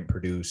there that can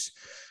produce.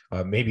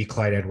 Maybe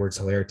Clyde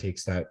Edwards-Helaire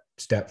takes that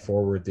step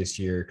forward this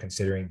year,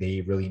 considering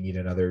they really need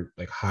another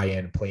like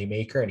high-end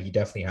playmaker, and he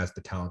definitely has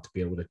the talent to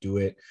be able to do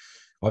it.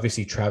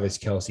 Obviously, Travis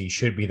Kelce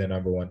should be the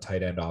number one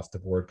tight end off the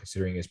board,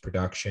 considering his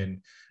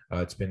production.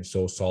 It's been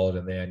so solid.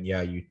 And then,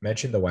 yeah, you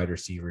mentioned the wide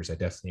receivers. I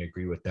definitely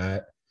agree with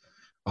that.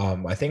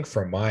 I think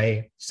for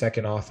my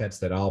second offense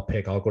that I'll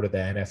pick, I'll go to the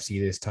NFC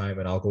this time,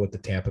 and I'll go with the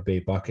Tampa Bay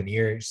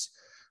Buccaneers.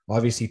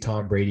 Obviously,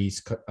 Tom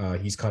Brady's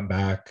he's come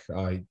back.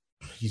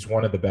 He's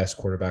one of the best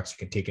quarterbacks you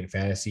can take in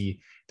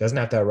fantasy. Doesn't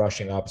have that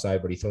rushing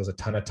upside, but he throws a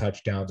ton of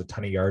touchdowns, a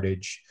ton of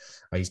yardage.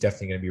 He's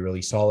definitely going to be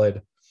really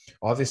solid.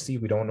 Obviously,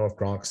 we don't know if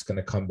Gronk's going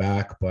to come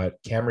back, but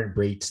Cameron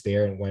Brate's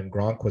there. And when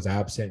Gronk was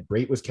absent,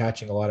 Brate was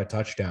catching a lot of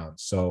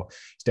touchdowns. So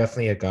he's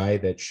definitely a guy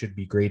that should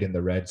be great in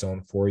the red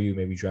zone for you.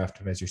 Maybe draft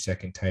him as your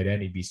second tight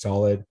end. He'd be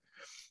solid.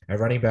 At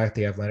running back,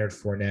 they have Leonard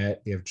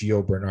Fournette. They have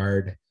Gio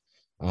Bernard.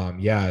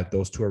 Yeah,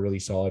 those two are really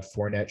solid.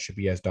 Fournette should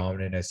be as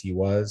dominant as he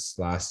was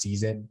last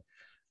season.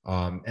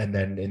 And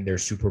then in their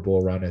Super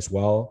Bowl run as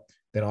well.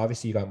 Then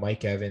obviously you got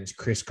Mike Evans,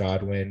 Chris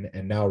Godwin,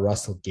 and now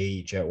Russell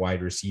Gage at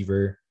wide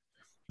receiver.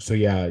 So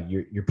yeah,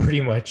 you're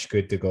pretty much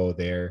good to go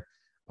there.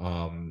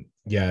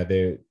 Yeah,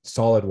 they're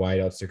solid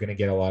wideouts. They're going to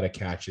get a lot of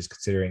catches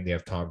considering they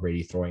have Tom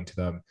Brady throwing to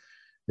them.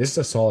 This is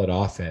a solid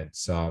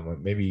offense.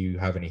 Maybe you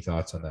have any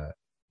thoughts on that?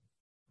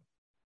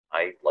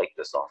 I like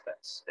this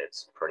offense.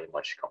 It's pretty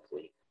much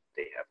complete.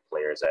 They have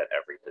players at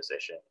every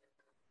position,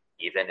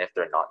 even if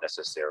they're not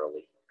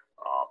necessarily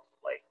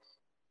like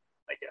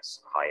I guess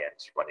high end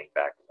running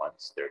back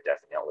ones. They're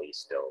definitely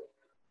still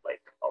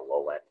like a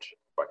low end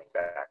running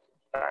back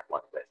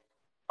one with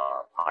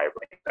high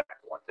running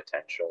back one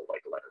potential,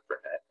 like Leonard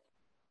Fournette.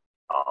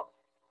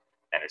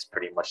 And it's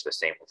pretty much the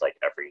same with like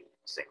every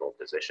single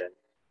position.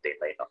 They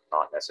may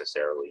not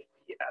necessarily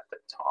be at the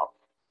top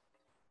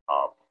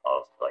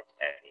of like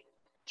any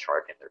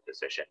chart in their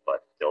position,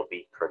 but they'll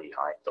be pretty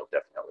high. They'll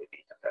definitely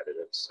be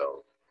competitive.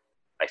 So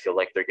I feel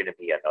like they're going to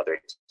be another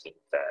team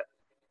that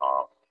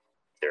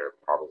they're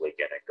probably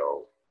going to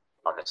go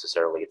not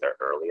necessarily their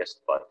earliest,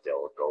 but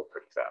they'll go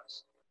pretty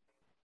fast.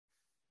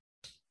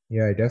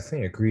 Yeah, I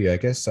definitely agree. I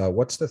guess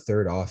what's the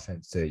third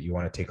offense that you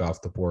want to take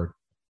off the board?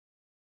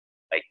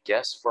 I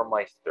guess for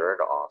my third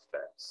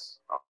offense,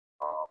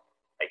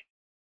 I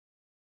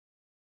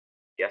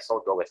guess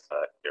I'll go with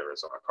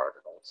Arizona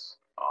Cardinals.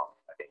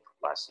 I think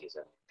last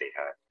season they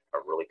had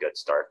a really good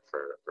start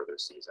for their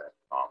season.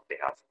 They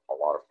have a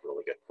lot of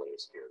really good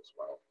players here as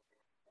well.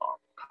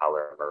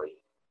 Kyler Murray,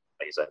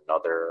 he's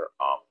another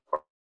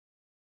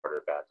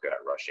quarterback good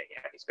at rushing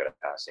and he's good at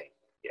passing.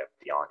 You have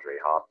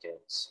DeAndre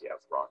Hopkins, you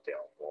have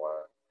Rondale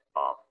Moore,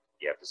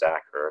 you have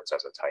Zach Ertz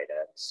as a tight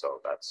end, so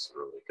that's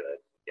really good.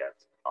 You have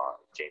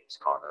James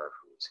Conner,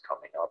 who's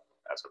coming up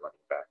as a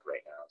running back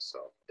right now,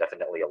 so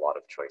definitely a lot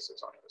of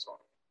choices on it as well.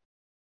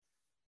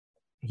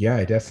 Yeah,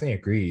 I definitely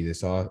agree.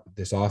 This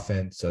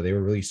offense, they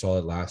were really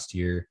solid last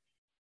year.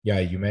 Yeah,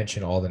 you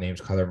mentioned all the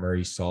names. Kyler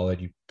Murray's solid.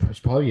 He's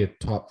probably a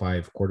top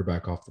 5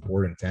 quarterback off the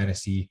board in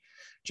fantasy.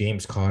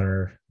 James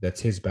Conner,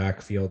 that's his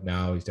backfield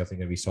now. He's definitely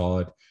going to be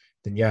solid.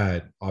 Then, yeah,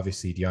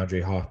 obviously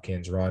DeAndre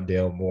Hopkins,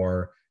 Rondale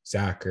Moore,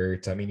 Zach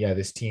Ertz. I mean, yeah,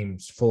 this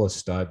team's full of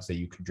studs that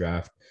you can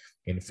draft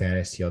in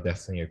fantasy. I'll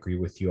definitely agree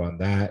with you on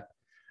that.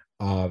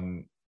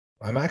 I'm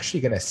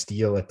actually going to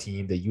steal a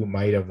team that you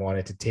might have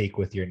wanted to take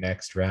with your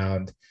next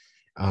round.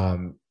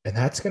 And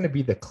that's going to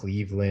be the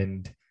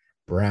Cleveland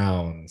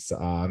Browns.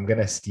 I'm going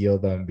to steal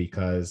them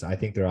because I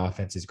think their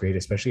offense is great,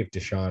 especially if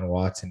Deshaun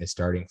Watson is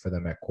starting for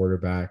them at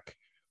quarterback.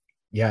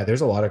 Yeah,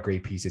 there's a lot of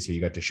great pieces here.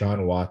 You got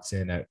Deshaun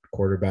Watson at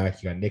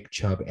quarterback. You got Nick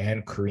Chubb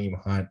and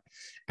Kareem Hunt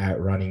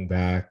at running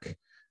back.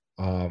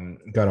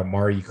 Got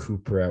Amari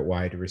Cooper at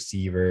wide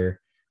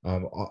receiver.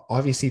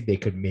 Obviously, they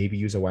could maybe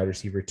use a wide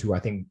receiver too. I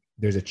think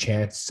there's a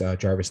chance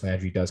Jarvis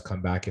Landry does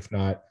come back. If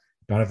not,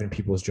 Donovan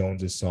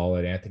Peoples-Jones is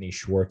solid. Anthony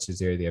Schwartz is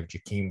there. They have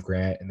Jakeem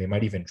Grant, and they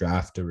might even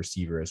draft a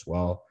receiver as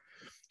well.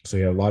 So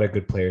you have a lot of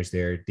good players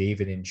there.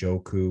 David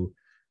Njoku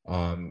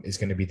is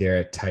going to be there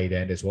at tight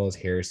end, as well as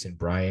Harrison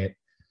Bryant.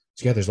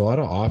 So yeah, there's a lot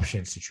of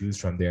options to choose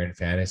from there in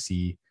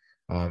fantasy.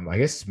 I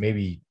guess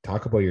maybe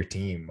talk about your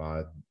team.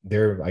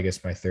 They're, I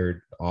guess, my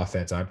third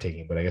offense I'm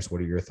taking, but I guess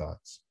what are your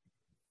thoughts?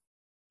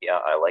 Yeah,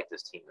 I like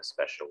this team,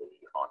 especially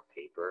on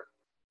paper.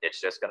 it's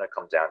just going to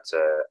come down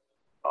to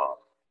um,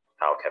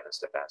 how Kevin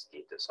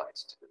Stefanski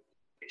decides to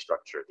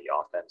restructure the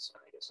offense.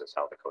 I guess that's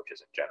how the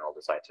coaches in general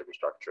decide to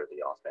restructure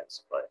the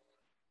offense. But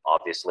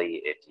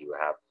obviously, if you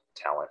have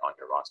talent on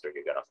your roster,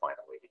 you're going to find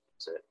a way to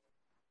use it.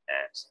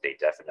 And they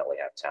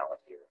definitely have talent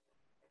here.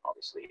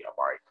 Obviously,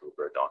 Amari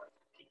Cooper, Donovan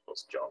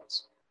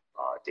Peoples-Jones,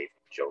 David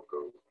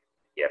Njoku.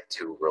 You have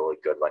two really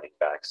good running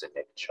backs in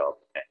Nick Chubb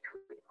and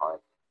Kareem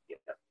Hunt.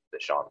 You have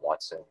Deshaun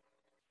Watson.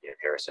 You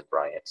have Harrison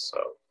Bryant.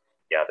 So,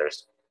 yeah,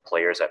 there's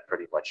players at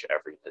pretty much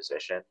every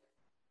position.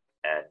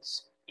 And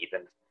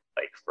even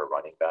like for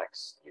running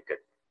backs, you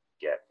could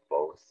get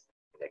both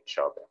Nick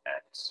Chubb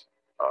and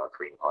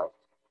Kareem Hunt.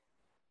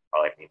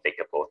 I mean, they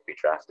could both be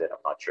drafted.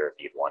 I'm not sure if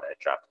you'd want to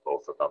draft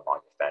both of them on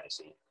your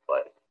fantasy,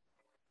 but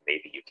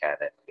maybe you can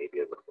and maybe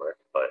it would work.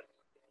 But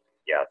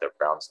yeah, the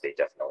Browns, they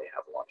definitely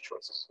have a lot of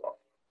choices as well.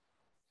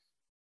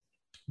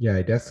 Yeah,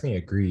 I definitely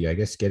agree. I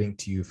guess getting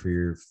to you for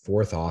your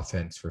fourth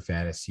offense for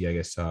fantasy, I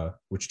guess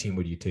which team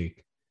would you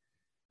take?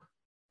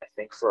 I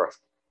think for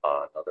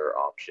another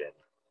option,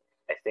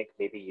 I think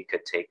maybe you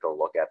could take a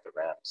look at the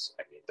Rams.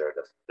 I mean, they're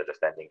the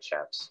defending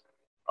champs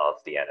of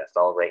the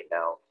NFL right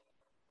now.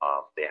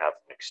 They have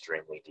an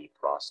extremely deep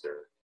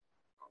roster.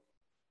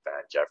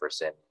 Van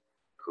Jefferson,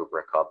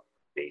 Cooper Kupp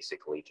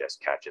basically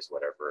just catches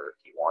whatever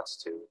he wants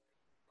to.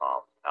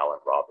 Allen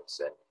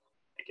Robinson,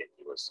 again,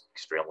 he was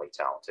extremely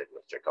talented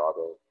with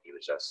Chicago. He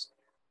was just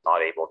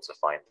not able to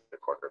find the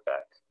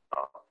quarterback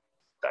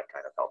that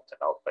kind of helped him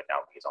out. But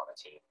now he's on a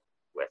team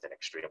with an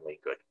extremely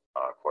good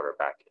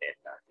quarterback in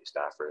Matthew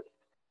Stafford.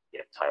 You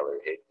have Tyler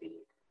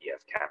Higbee. You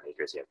have Cam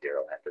Akers. You have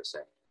Darrell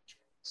Henderson.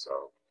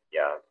 So,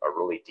 yeah, a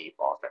really deep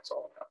offense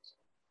all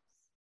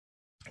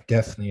around.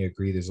 Definitely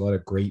agree. There's a lot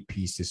of great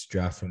pieces to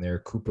draft from there.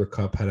 Cooper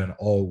Kupp had an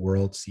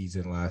all-world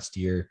season last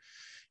year.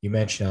 You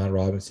mentioned Allen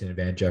Robinson and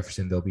Van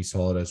Jefferson. They'll be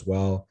solid as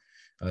well.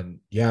 And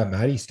yeah,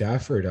 Matty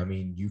Stafford, I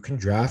mean, you can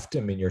draft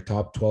him in your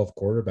top 12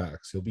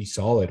 quarterbacks. He'll be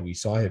solid. We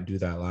saw him do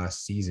that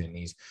last season.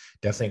 He's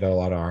definitely got a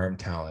lot of arm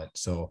talent.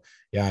 So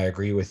yeah, I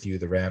agree with you.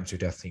 The Rams are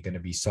definitely going to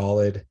be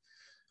solid.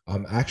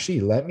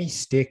 Actually, let me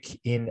stick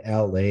in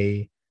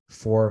LA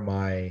for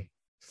my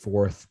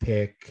fourth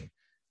pick.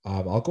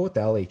 I'll go with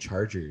the LA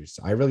Chargers.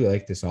 I really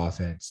like this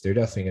offense. They're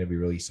definitely going to be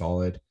really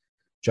solid.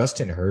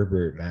 Justin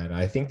Herbert, man,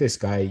 I think this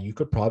guy, you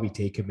could probably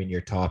take him in your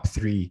top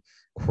three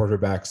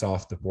quarterbacks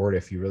off the board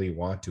if you really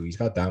want to. He's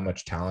got that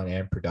much talent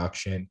and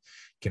production,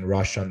 can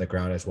rush on the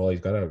ground as well.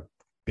 He's got a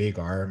big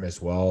arm as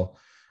well.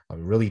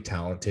 Really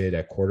talented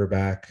at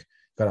quarterback.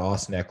 Got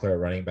Austin Eckler at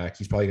running back.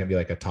 He's probably going to be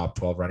like a top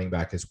 12 running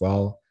back as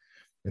well.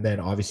 And then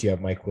obviously you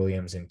have Mike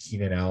Williams and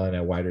Keenan Allen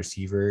at wide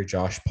receiver.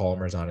 Josh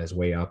Palmer's on his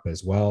way up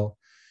as well.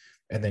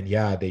 And then,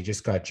 yeah, they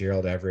just got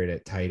Gerald Everett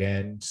at tight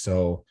end.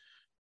 So,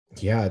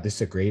 yeah, this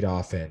is a great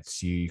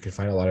offense. You can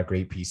find a lot of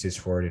great pieces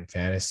for it in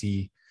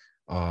fantasy.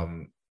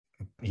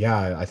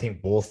 Yeah, I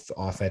think both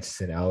offenses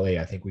in LA,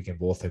 I think we can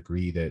both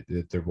agree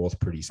that they're both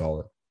pretty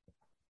solid.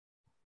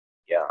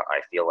 Yeah,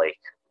 I feel like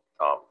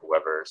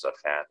whoever's a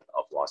fan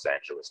of Los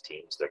Angeles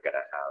teams, they're going to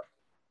have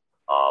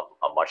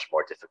a much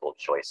more difficult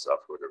choice of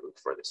who to root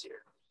for this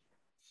year.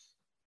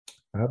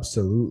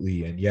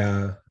 Absolutely. And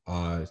yeah,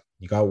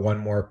 you got one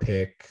more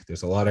pick.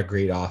 There's a lot of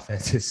great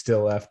offenses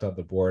still left on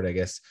the board. I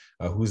guess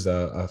who's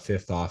a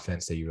fifth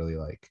offense that you really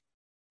like?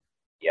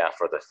 Yeah,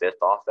 for the fifth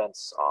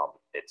offense,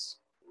 it's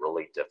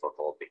really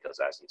difficult because,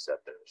 as you said,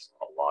 there's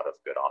a lot of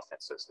good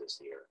offenses this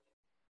year.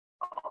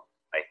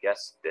 I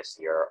guess this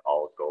year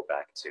I'll go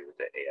back to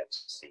the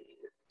AFC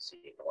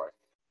North,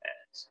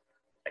 and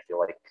I feel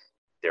like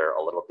they're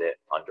a little bit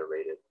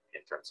underrated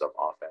in terms of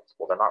offense.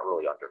 Well, they're not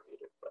really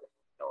underrated, but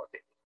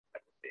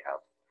they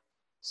have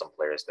some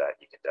players that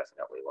you can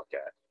definitely look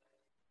at.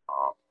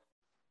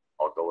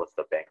 I'll go with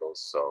the Bengals.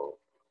 So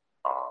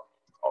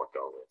I'll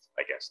go with,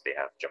 I guess they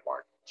have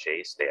Jamar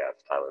Chase, they have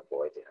Tyler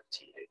Boyd, they have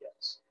T.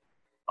 Higgins.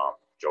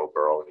 Joe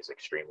Burrow is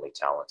extremely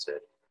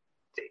talented.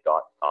 They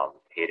got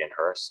Hayden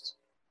Hurst.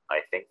 I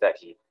think that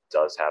he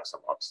does have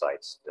some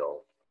upside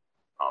still.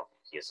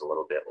 He is a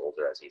little bit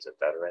older as he's a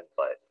veteran,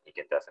 but he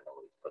can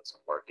definitely put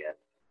some work in.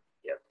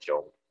 You have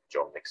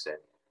Joe Mixon.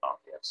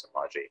 You have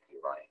Samaje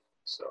Perine.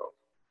 So,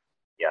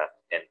 yeah,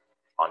 and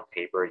on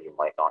paper, you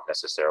might not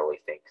necessarily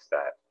think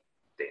that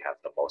they have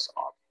the most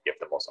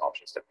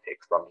options to pick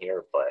from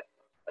here, but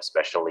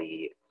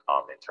especially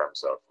in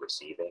terms of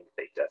receiving,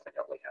 they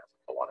definitely have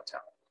a lot of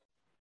talent.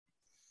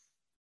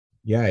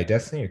 Yeah, I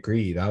definitely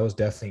agree. That was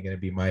definitely going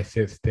to be my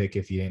fifth pick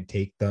if you didn't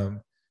take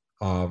them.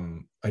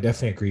 I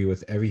definitely agree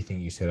with everything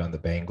you said on the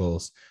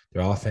Bengals.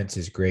 Their offense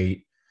is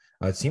great.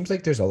 It seems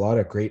like there's a lot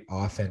of great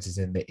offenses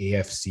in the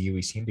AFC.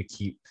 We seem to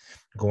keep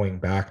going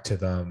back to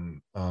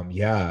them.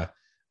 A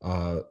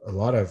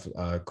lot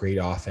of great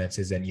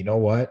offenses. And you know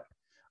what?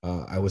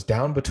 I was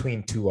down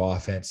between two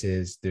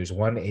offenses. There's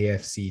one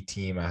AFC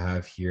team I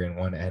have here and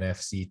one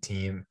NFC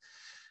team.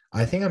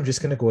 I think I'm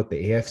just going to go with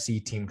the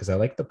AFC team because I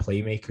like the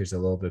playmakers a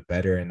little bit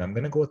better. And I'm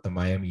going to go with the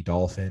Miami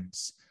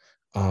Dolphins.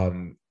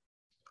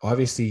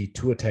 Obviously,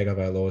 Tua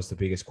Tagovailoa is the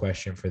biggest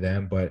question for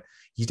them, but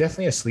he's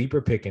definitely a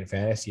sleeper pick in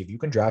fantasy. If you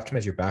can draft him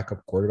as your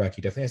backup quarterback,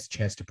 he definitely has a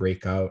chance to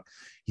break out.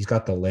 He's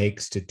got the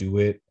legs to do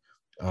it.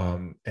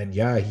 And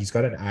yeah, he's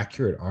got an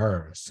accurate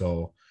arm.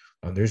 So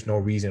there's no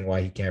reason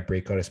why he can't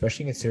break out,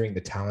 especially considering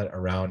the talent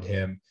around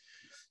him.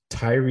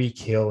 Tyreek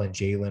Hill and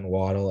Jalen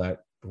Waddle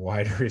at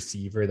wide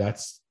receiver.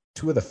 That's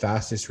two of the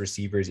fastest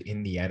receivers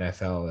in the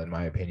NFL, in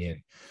my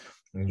opinion.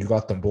 And you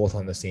got them both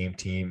on the same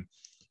team.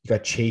 You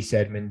got Chase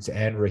Edmonds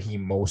and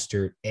Raheem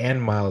Mostert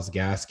and Myles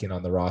Gaskin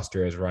on the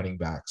roster as running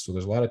backs. So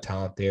there's a lot of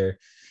talent there. It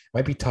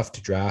might be tough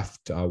to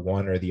draft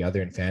one or the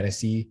other in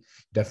fantasy.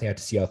 Definitely have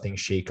to see how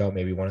things shake out.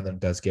 Maybe one of them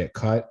does get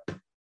cut.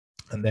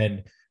 And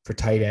then for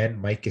tight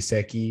end, Mike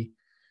Gesicki.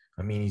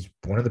 I mean, he's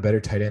one of the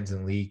better tight ends in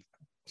the league.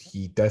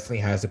 He definitely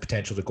has the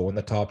potential to go in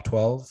the top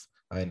 12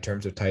 in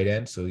terms of tight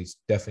end. So he's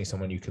definitely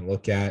someone you can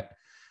look at.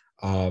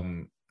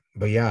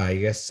 But yeah, I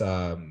guess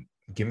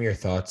give me your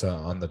thoughts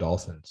on the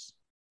Dolphins.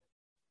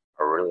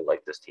 I really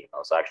like this team. I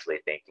was actually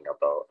thinking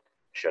about,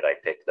 should I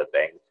pick the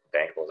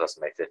Bengals as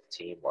my fifth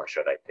team, or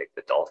should I pick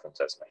the Dolphins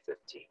as my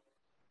fifth team?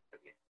 I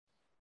mean,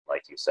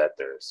 like you said,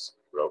 there's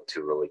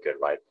two really good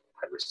wide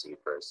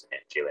receivers in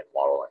Jalen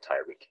Waddle and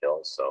Tyreek Hill.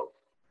 So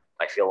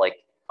I feel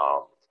like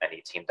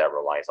any team that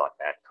relies on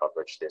man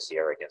coverage this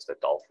year against the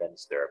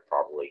Dolphins, they're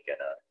probably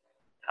gonna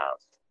have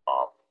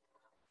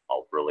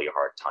a really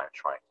hard time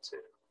trying to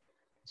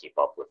keep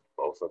up with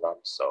both of them.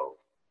 So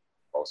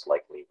most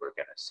likely we're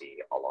gonna see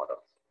a lot of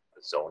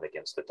zone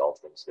against the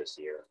Dolphins this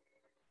year.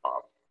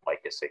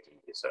 Mike Gesicki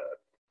is a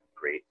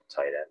great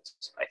tight end.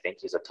 I think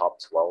he's a top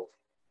 12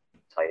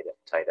 tight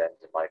end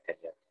in my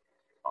opinion.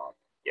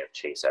 You have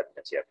Chase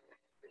Edmonds, you have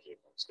Raheem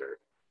Mostert,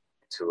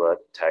 Tua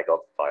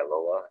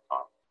Tagovailoa.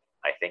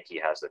 I think he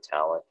has the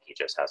talent. He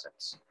just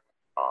hasn't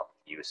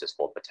used his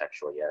full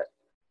potential yet.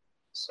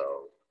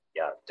 So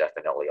yeah,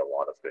 definitely a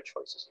lot of good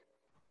choices.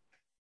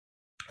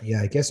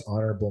 Yeah, I guess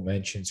honorable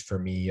mentions for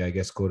me, I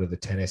guess go to the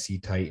Tennessee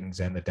Titans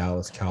and the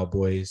Dallas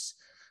Cowboys.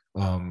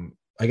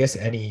 I guess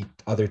any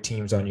other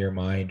teams on your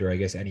mind, or I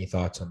guess any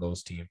thoughts on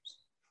those teams?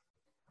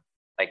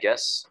 I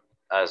guess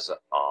as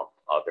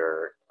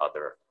other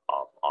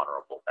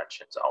honorable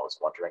mentions, I was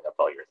wondering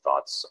about your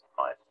thoughts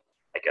on,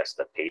 I guess,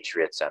 the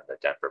Patriots and the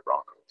Denver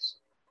Broncos.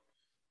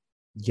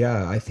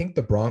 Yeah, I think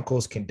the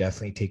Broncos can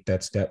definitely take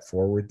that step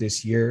forward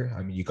this year.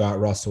 I mean, you got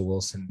Russell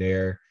Wilson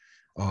there,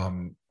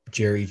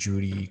 Jerry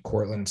Jeudy,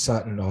 Cortland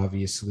Sutton,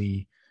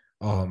 obviously.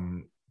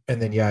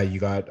 And then, yeah, you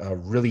got a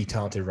really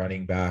talented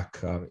running back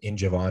in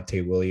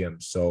Javonte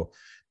Williams. So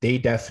they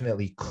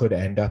definitely could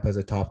end up as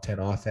a top 10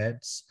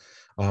 offense.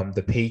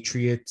 The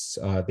Patriots,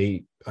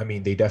 they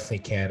definitely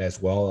can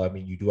as well. I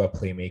mean, you do have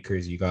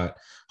playmakers. You got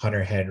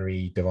Hunter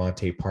Henry,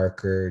 Devontae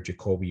Parker,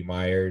 Jacoby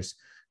Myers,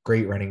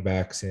 great running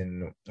backs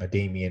in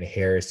Damian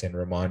Harris and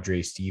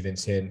Ramondre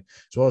Stevenson,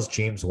 as well as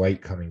James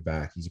White coming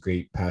back. He's a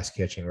great pass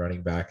catching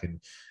running back,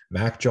 and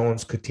Mac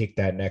Jones could take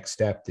that next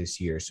step this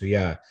year. So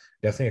yeah,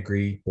 definitely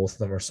agree. Both of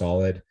them are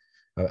solid.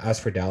 As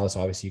for Dallas,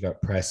 obviously you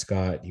got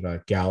Prescott, you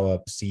got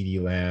Gallup,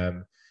 CeeDee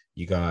Lamb,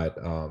 you got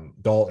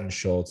Dalton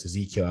Schultz,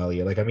 Ezekiel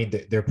Elliott. Like, I mean,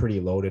 they're pretty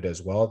loaded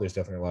as well. There's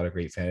definitely a lot of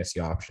great fantasy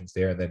options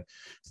there. And then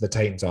for the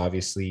Titans,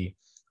 obviously,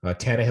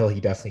 Tannehill,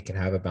 he definitely can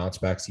have a bounce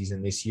back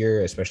season this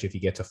year, especially if he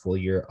gets a full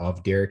year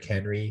of Derrick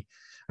Henry.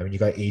 I mean, you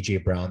got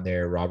AJ Brown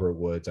there, Robert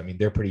Woods. I mean,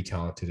 they're pretty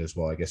talented as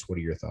well. I guess, what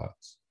are your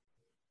thoughts?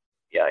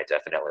 Yeah, I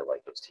definitely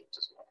like those teams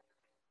as well.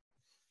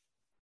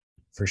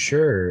 For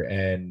sure.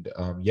 And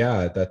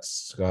yeah,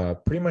 that's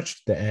pretty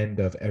much the end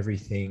of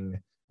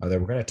everything that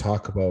we're going to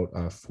talk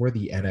about for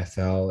the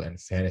NFL and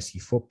fantasy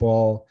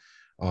football.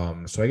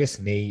 So I guess,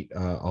 Nate,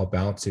 I'll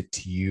bounce it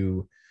to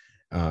you.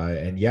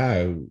 And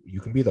yeah,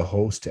 you can be the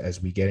host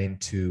as we get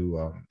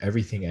into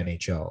everything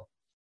NHL.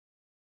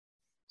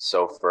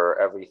 So for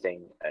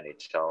everything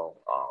NHL,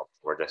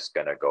 we're just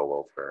gonna go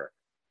over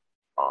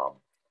um,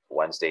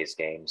 Wednesday's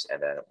games,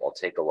 and then we'll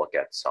take a look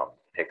at some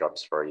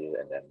pickups for you,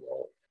 and then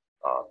we'll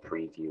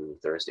preview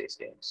Thursday's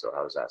game. So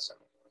how's that sound?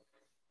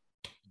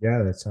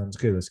 Yeah, that sounds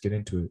good. Let's get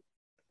into it.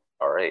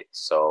 All right.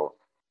 So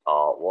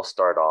we'll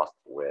start off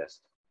with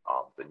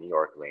the New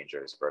York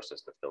Rangers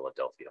versus the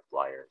Philadelphia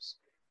Flyers.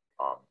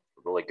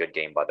 Really good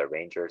game by the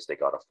Rangers. They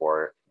got a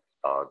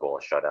 4-goal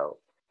shutout.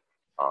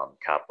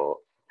 Capo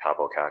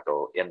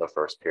Caco in the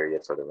first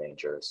period for the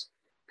Rangers.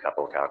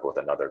 Capo Caco with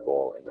another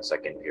goal in the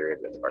second period,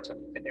 with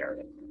Artemi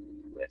Panarin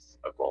with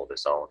a goal of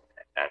his own.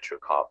 And Andrew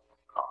Copp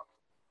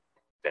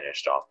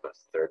finished off the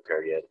third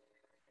period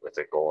with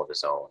a goal of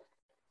his own.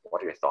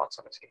 What are your thoughts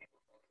on this game?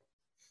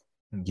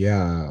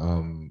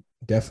 Yeah,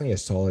 definitely a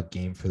solid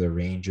game for the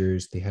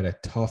Rangers. They had a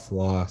tough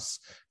loss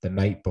the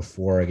night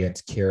before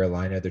against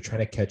Carolina. They're trying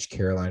to catch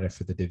Carolina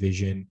for the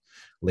division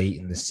late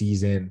in the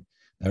season.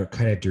 That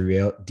kind of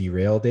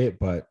derailed it,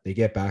 but they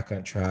get back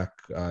on track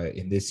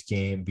in this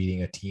game,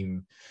 beating a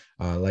team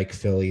like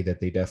Philly that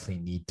they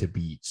definitely need to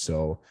beat.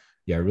 So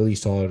yeah, really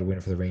solid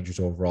win for the Rangers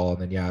overall.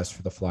 And then yeah, as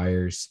for the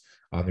Flyers,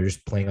 they're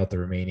just playing out the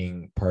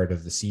remaining part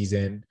of the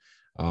season.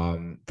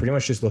 Pretty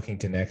much just looking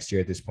to next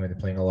year at this point. They're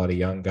playing a lot of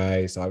young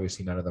guys.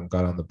 Obviously, none of them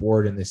got on the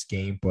board in this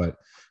game, but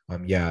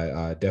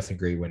definitely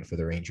great win for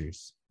the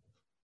Rangers.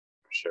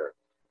 Sure.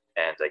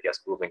 And I guess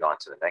moving on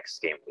to the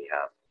next game, we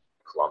have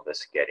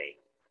Columbus getting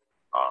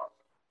um,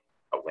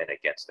 a win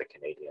against the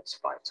Canadiens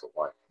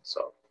 5-1.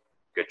 So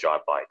good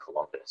job by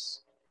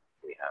Columbus.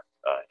 We have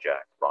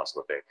Jack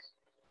Roslovic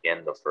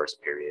in the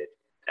first period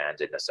and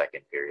in the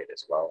second period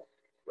as well,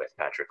 with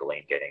Patrick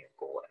Lane getting a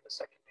goal in the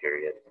second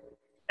period.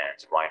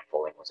 And Ryan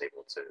Poling was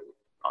able to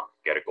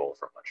get a goal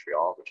from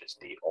Montreal, which is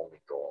the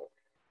only goal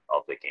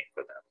of the game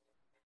for them.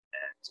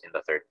 And in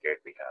the third period,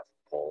 we have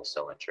Paul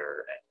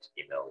Sillinger and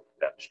Emil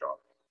Bemstrom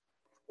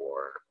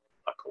for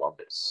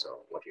Columbus. So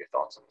what are your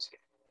thoughts on this game?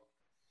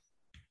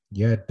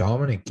 Yeah,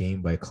 dominant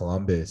game by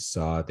Columbus.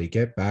 They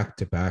get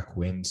back-to-back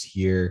wins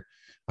here,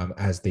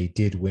 as they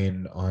did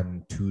win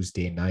on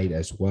Tuesday night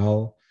as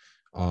well.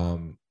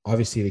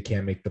 Obviously, they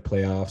can't make the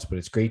playoffs, but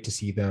it's great to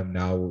see them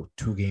now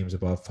 2 games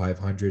above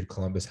 500.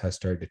 Columbus has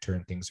started to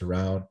turn things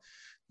around.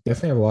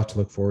 Definitely have a lot to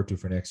look forward to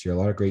for next year. A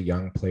lot of great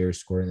young players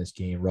scoring this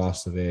game.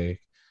 Roslovic,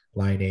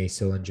 Line,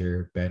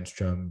 Sillinger,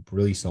 Benstrom,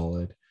 really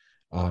solid.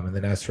 And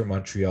then as for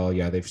Montreal,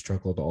 yeah, they've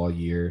struggled all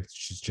year.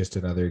 It's just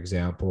another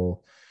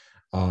example.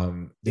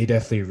 They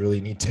definitely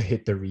really need to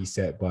hit the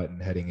reset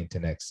button heading into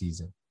next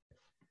season.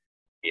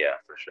 Yeah,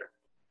 for sure.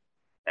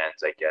 And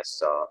I guess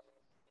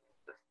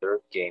the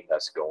third game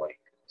that's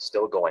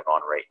still going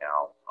on right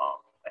now,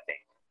 I think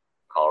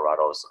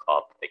Colorado's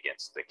up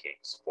against the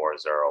Kings 4-0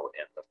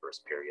 in the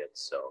first period.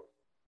 So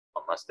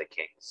unless the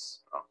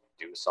Kings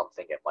do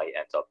something, it might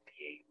end up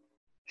being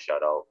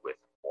shut out with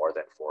more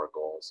than 4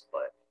 goals.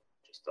 But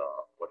just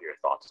what are your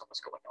thoughts on what's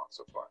going on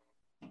so far?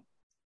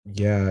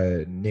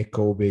 Yeah, Nick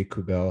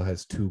Aube-Kubel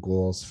has 2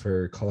 goals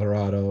for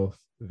Colorado.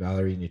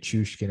 Valerie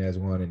Nichushkin has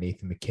 1, and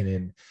Nathan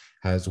MacKinnon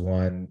has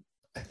 1.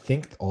 I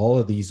think all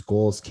of these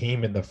goals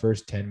came in the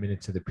first 10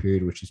 minutes of the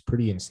period, which is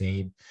pretty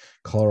insane.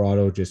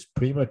 Colorado just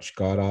pretty much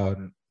got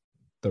on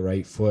the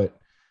right foot,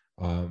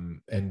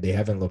 and they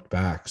haven't looked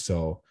back.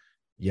 So,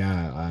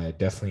 yeah,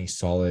 definitely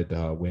solid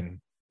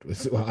win.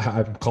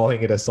 I'm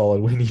calling it a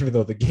solid win, even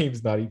though the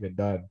game's not even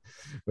done.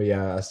 But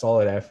yeah, a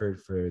solid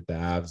effort for the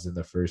Avs in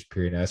the first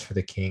period. As for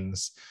the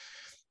Kings,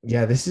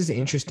 yeah, this is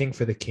interesting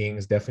for the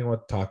Kings. Definitely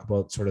want to talk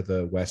about sort of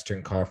the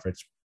Western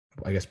Conference,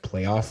 I guess,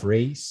 playoff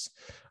race,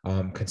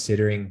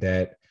 considering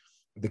that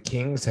the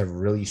Kings have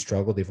really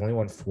struggled. They've only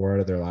won 4 out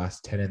of their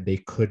last 10, and they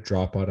could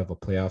drop out of a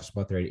playoff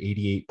spot. They're at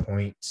 88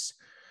 points,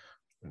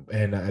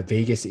 and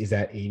Vegas is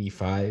at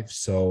 85.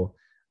 So,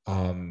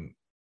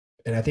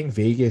 and I think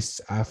Vegas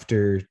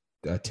after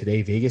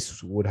today,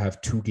 Vegas would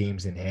have 2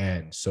 games in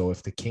hand. So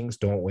if the Kings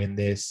don't win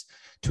this,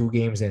 2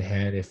 games in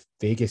hand, if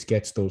Vegas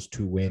gets those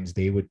 2 wins,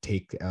 they would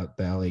take out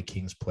the LA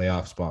Kings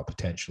playoff spot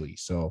potentially.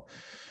 So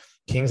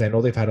Kings, I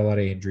know they've had a lot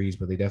of injuries,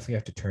 but they definitely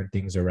have to turn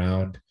things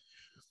around,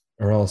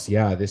 or else,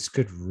 yeah, this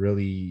could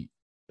really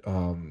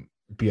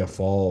be a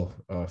fall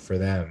for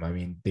them. I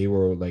mean, they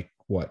were like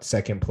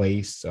second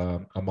place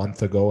a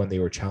month ago, and they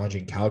were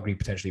challenging Calgary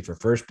potentially for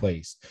first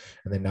place,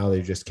 and then now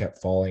they just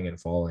kept falling and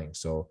falling.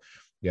 So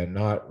yeah,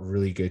 not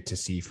really good to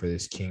see for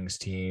this Kings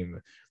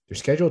team. Their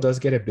schedule does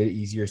get a bit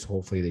easier, so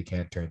hopefully they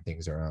can turn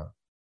things around.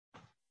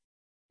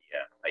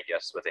 Yeah, I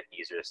guess with an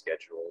easier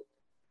schedule,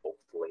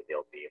 hopefully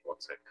they'll be able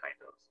to kind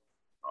of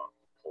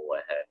pull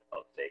ahead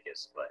of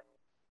Vegas, but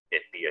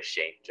it'd be a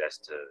shame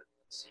just to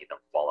see them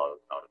fall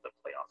out of the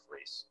playoff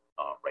race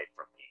right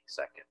from being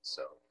second.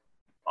 So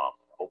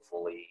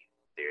hopefully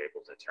they're able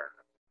to turn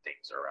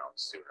things around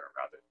sooner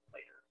rather than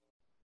later.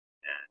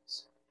 And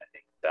I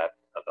think that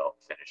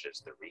about finishes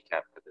the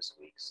recap for this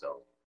week.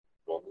 So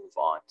we'll move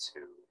on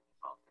to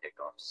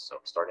pickups. So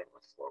starting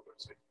with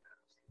forwards.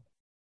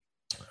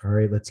 All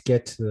right, let's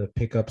get to the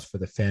pickups for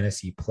the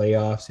fantasy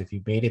playoffs. If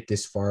you made it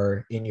this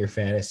far in your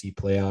fantasy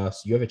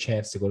playoffs, you have a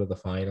chance to go to the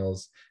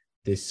finals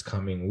this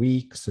coming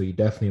week. So you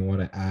definitely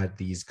want to add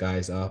these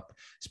guys up,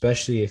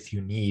 especially if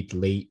you need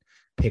late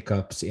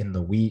pickups in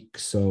the week.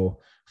 So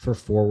for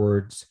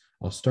forwards,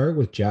 I'll start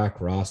with Jack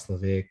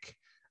Roslovic.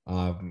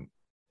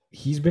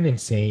 He's been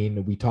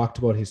insane. We talked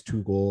about his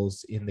 2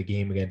 goals in the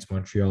game against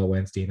Montreal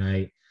Wednesday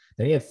night.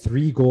 Then he had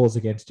 3 goals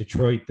against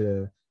Detroit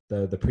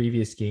the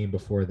previous game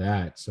before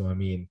that. So I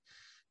mean,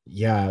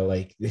 yeah,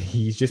 like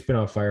he's just been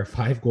on fire.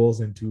 5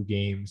 goals in 2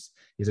 games.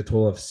 He's a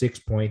total of 6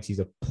 points. He's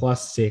a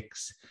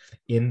 +6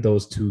 in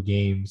those 2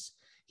 games.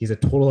 He's a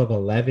total of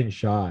 11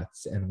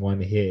 shots and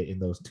 1 hit in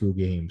those 2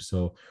 games.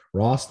 So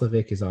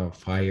Roslovic is on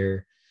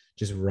fire.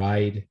 Just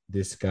ride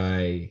this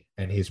guy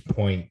and his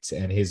points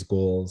and his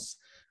goals.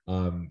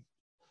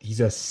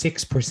 He's a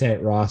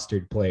 6%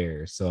 rostered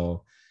player.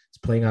 So he's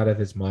playing out of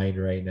his mind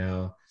right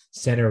now.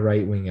 Center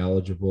right wing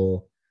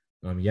eligible.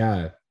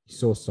 Yeah, he's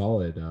so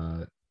solid.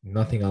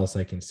 Nothing else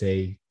I can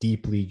say.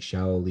 Deep league,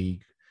 shallow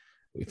league.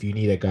 If you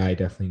need a guy,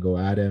 definitely go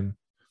at him.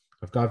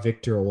 I've got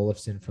Victor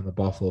Olofsson from the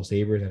Buffalo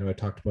Sabres. I know I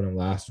talked about him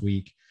last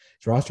week.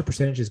 His roster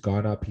percentage has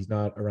gone up. He's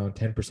not around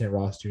 10%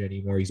 rostered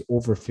anymore. He's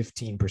over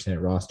 15%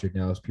 rostered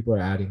now. So people are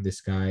adding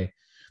this guy.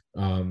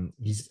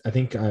 I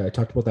think I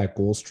talked about that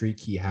goal streak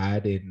he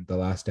had in the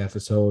last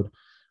episode.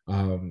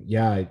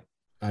 Yeah,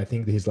 I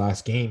think his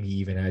last game he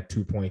even had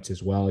 2 points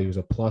as well. He was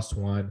a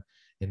 +1,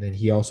 and then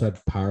he also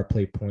had power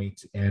play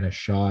points and a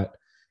shot.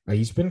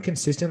 He's been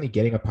consistently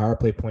getting a power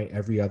play point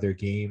every other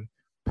game.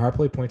 Power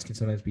play points can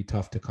sometimes be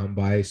tough to come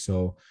by,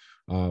 so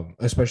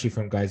especially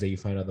from guys that you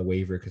find on the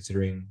waiver,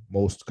 considering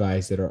most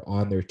guys that are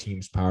on their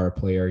team's power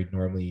play are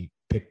normally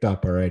picked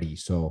up already.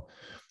 So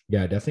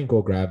yeah, definitely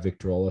go grab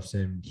Victor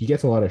Olofsson. He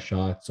gets a lot of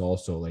shots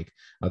also. Like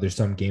there's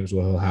some games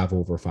where he'll have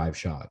over 5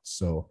 shots.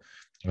 So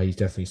he's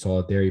definitely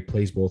solid there. He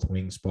plays both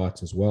wing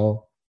spots as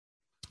well.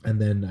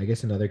 And then I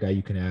guess another guy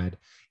you can add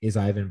is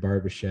Ivan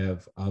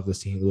Barbashev of the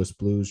St. Louis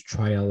Blues,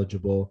 tri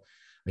eligible.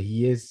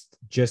 He is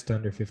just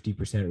under 50%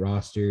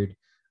 rostered.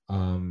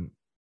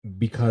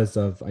 Because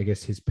of, I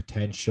guess, his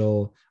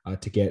potential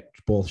to get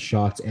both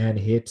shots and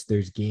hits.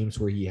 There's games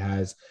where he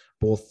has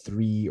both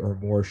 3 or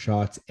more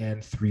shots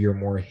and 3 or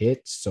more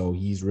hits. So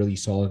he's really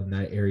solid in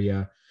that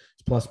area.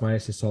 His plus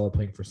minus is solid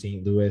playing for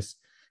St. Louis.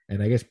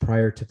 And I guess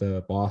prior to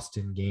the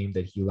Boston game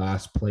that he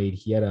last played,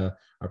 he had a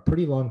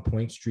pretty long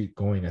point streak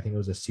going. I think it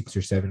was a 6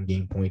 or 7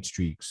 game point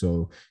streak.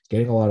 So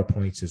getting a lot of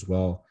points as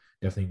well.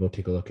 Definitely go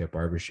take a look at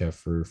Barbashev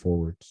for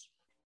forwards.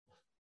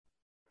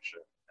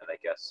 Sure. And I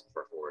guess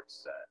for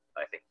forwards that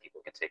I think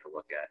people can take a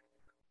look at,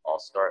 I'll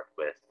start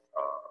with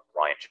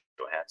Ryan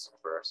Johansson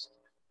first.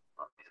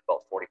 He's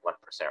about 41%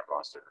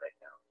 rostered right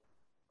now.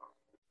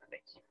 I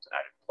think he was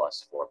added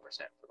 +4%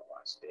 for the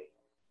last day.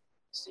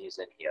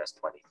 Season, he has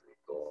 23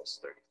 goals,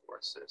 34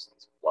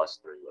 assists,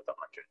 +3 with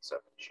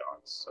 107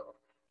 shots. So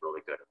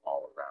really good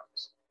all around.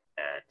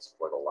 And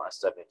for the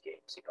last 7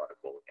 games, he got a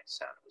goal against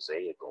San Jose,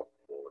 a goal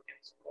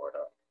against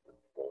Florida, a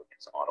goal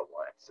against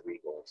Ottawa, and 3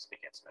 goals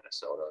against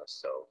Minnesota.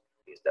 So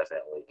he's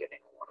definitely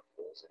getting a lot of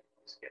goals and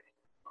he's getting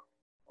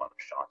a lot of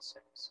shots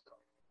in. So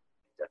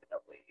he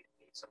definitely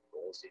needs some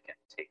goals. You can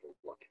take a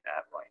look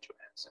at Ryan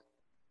Johansson.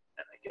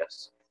 And I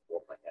guess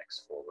for my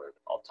next forward,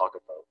 I'll talk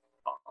about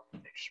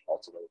Nick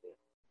Schmaltz a little bit.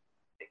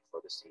 I think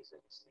for the season,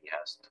 he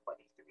has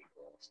 23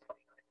 goals, 29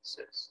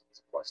 assists.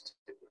 He's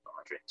 +2 with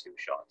 102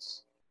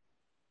 shots.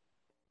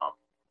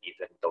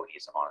 Even though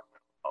he's on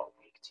a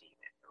weak team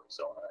in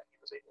Arizona,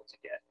 he was able to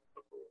get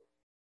a goal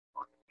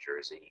on New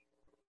Jersey,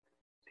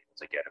 he was able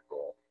to get a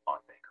goal on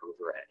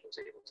Vancouver, and he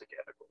was able to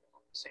get a goal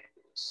on St.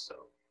 Louis.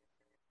 So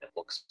it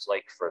looks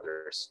like for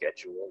their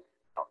schedule,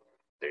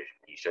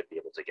 he should be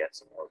able to get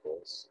some more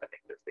goals. I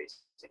think they're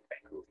facing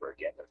Vancouver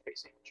again. They're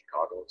facing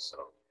Chicago,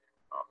 so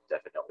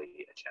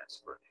definitely a chance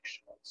for Nick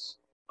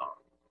Schmaltz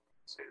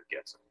to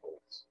get some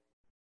goals.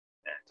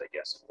 And I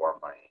guess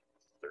for my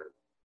third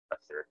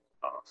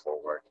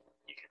forward,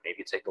 you can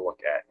maybe take a look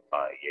at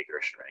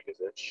Yegor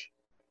Sharangovich.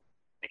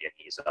 Again,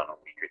 he's on a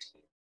weaker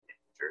team in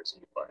New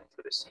Jersey, but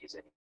for the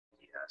season,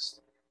 he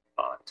has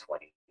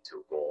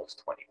 22 goals,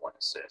 21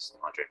 assists,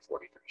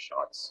 143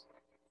 shots.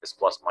 His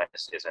plus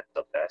minus isn't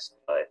the best,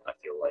 but I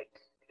feel like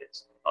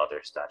his other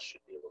stats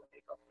should be able to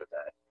make up for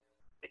that.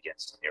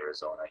 Against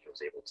Arizona, he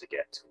was able to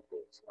get 2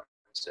 goals, 1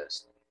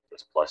 assist. He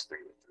was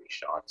 +3 with 3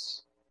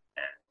 shots.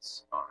 And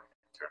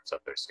in terms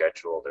of their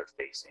schedule, they're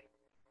facing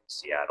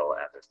Seattle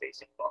and they're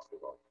facing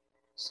Buffalo.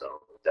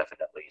 So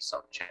definitely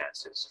some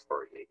chances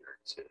for Jaeger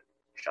to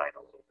shine a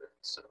little bit.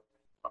 So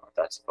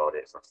that's about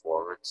it for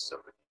forwards. So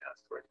what do you have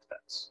for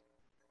defense?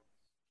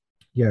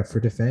 Yeah, for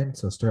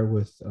defense, I'll start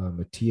with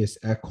Matthias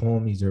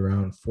Ekholm. He's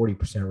around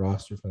 40%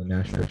 roster for the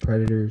Nashville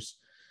Predators.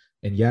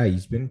 And yeah,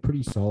 he's been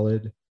pretty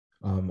solid.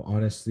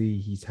 Honestly,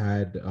 he's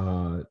had,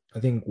 I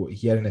think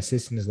he had an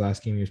assist in his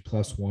last game. He was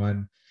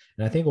 +1.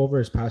 And I think over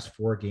his past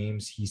 4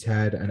 games, he's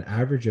had an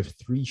average of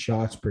 3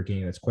 shots per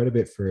game. That's quite a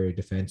bit for a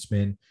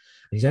defenseman.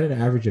 He's had an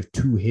average of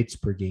 2 hits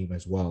per game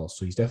as well.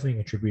 So he's definitely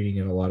contributing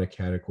in a lot of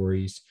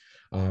categories.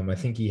 I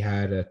think he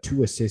had a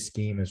 2 assist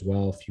game as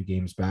well a few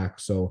games back.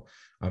 So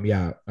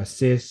yeah,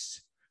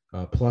 assists,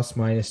 plus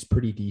minus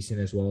pretty decent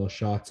as well.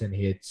 Shots and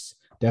hits,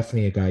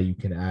 definitely a guy you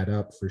can add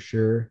up for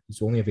sure.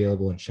 He's only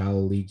available in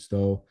shallow leagues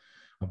though.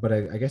 But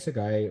I guess a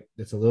guy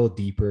that's a little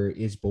deeper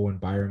is Bowen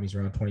Byram. He's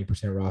around 20%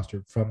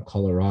 rostered from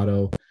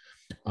Colorado.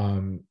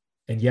 And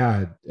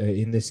yeah,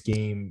 in this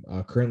game,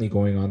 currently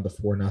going on the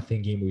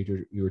 4-0 game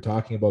we were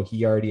talking about,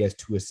 he already has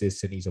 2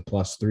 assists and he's a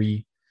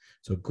 +3.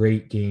 So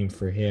great game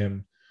for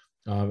him.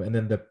 And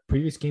then the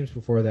previous games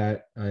before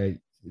that,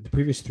 the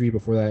previous 3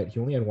 before that,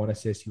 he only had 1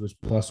 assist. He was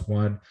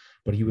 +1,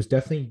 but he was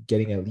definitely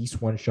getting at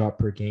least 1 shot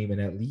per game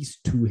and at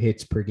least 2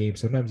 hits per game,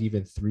 sometimes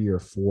even 3 or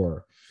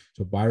 4.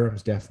 So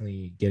Byram's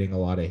definitely getting a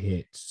lot of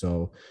hits.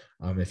 So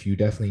if you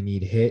definitely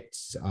need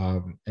hits,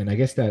 and I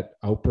guess that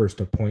outburst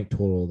of point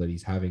total that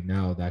he's having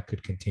now, that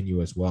could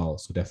continue as well.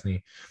 So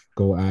definitely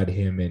go add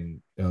him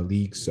in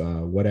leagues,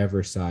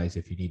 whatever size.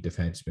 If you need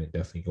defensemen,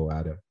 definitely go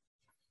add him.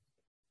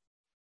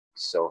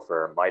 So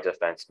for my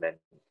defenseman,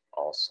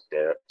 I'll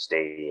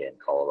stay in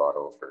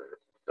Colorado for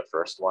the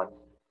first one.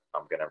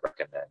 I'm going to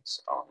recommend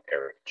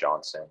Erik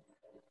Johnson.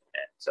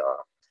 And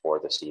for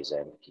the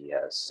season, he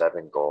has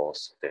 7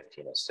 goals,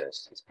 15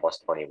 assists. He's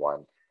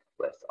 +21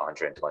 with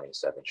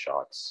 127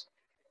 shots.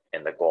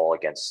 in the goal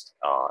against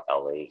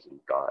LA,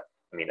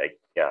 in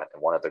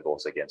one of the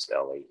goals against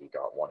LA, he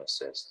got 1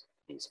 assist.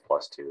 He's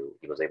 +2.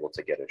 He was able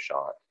to get a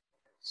shot.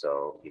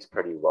 So he's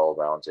pretty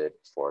well-rounded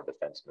for a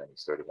defenseman.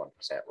 He's 31%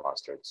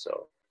 rostered,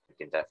 so you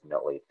can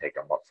definitely pick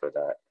him up for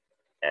that.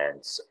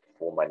 And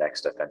for my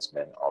next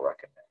defenseman, I'll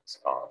recommend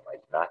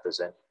Mike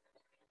Matheson.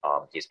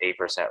 He's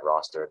 8%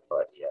 rostered,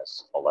 but he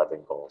has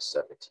 11 goals,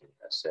 17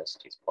 assists.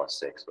 He's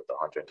 +6 with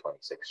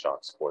 126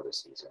 shots for the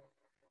season.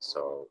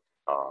 So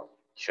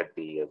should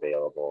be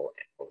available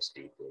in most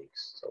deep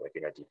leagues. So if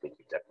you're in a deep league,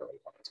 you definitely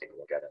want to take a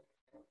look at him.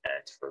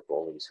 And for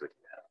goalies, who do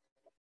you have?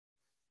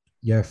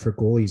 Yeah, for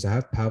goalies, I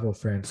have Pavel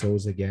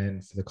Francouz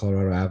again for the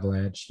Colorado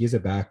Avalanche. He's a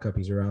backup.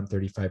 He's around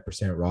 35%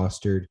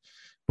 rostered.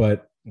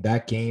 But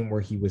that game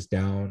where he was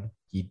down,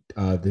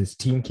 this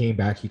team came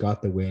back. He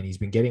got the win. He's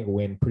been getting a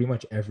win pretty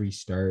much every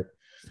start.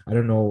 I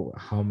don't know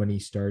how many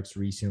starts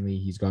recently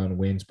he's gotten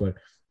wins, but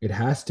it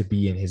has to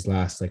be in his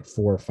last like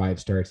 4 or 5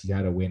 starts. He's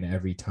had a win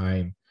every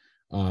time.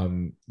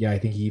 Yeah, I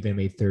think he even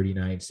made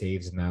 39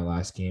 saves in that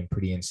last game.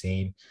 Pretty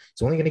insane.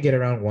 He's only going to get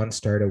around 1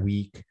 start a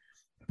week,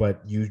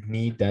 but you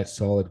need that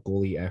solid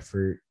goalie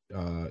effort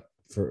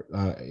for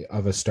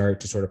of a start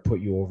to sort of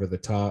put you over the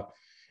top.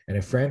 And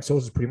if Francouz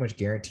is pretty much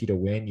guaranteed a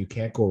win, you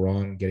can't go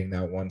wrong getting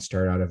that 1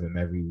 start out of him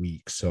every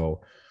week.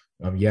 So,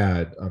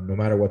 no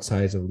matter what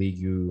size of league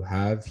you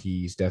have,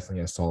 he's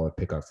definitely a solid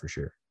pickup for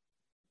sure.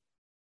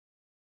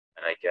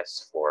 And I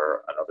guess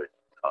for another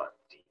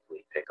deep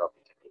league pickup,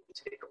 you can maybe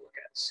take a look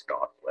at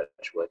Scott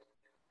Wedgwood.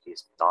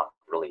 He's not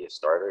really a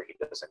starter. He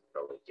doesn't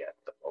really get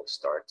the most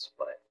starts,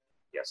 but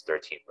he has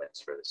 13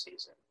 wins for the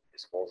season.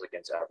 His goals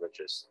against average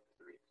is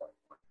 3.1,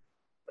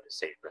 but his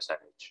save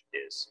percentage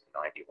is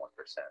 91%,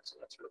 so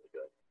that's really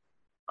good.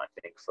 I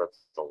think for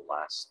the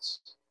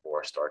last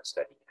 4 starts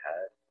that he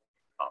had,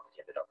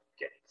 he ended up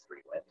getting 3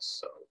 wins.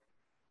 So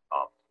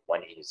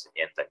when he's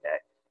in the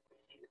net,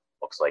 he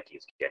looks like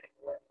he's getting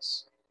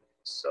wins.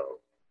 So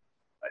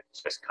it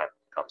just kind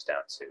of comes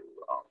down to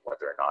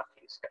whether or not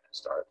he's going to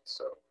start.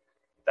 So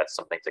that's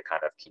something to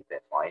kind of keep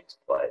in mind.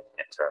 But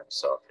in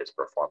terms of his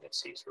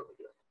performance, he's really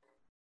good.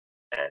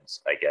 And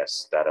I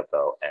guess that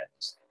about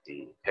ends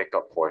the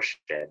pickup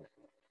portion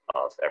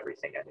of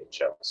everything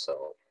NHL.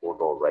 So we'll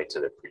go right to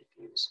the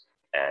previews.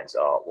 And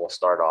we'll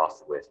start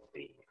off with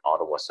the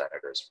Ottawa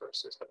Senators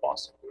versus the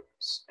Boston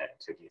Bruins. And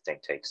who do you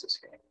think takes this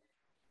game?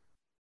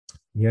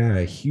 Yeah,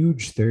 a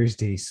huge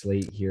Thursday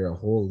slate here, a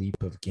whole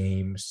leap of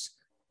games.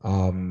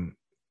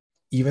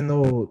 Even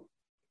though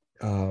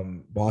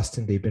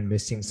Boston, they've been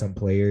missing some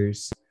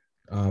players,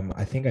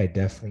 I think I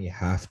definitely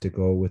have to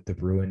go with the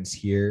Bruins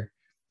here.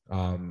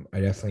 I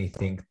definitely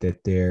think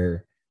that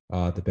they're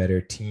the better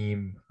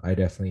team. I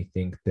definitely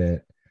think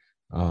that,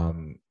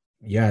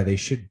 they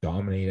should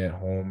dominate at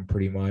home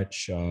pretty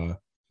much. I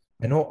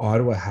know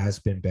Ottawa has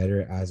been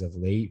better as of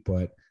late,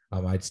 but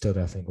I'd still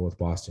definitely go with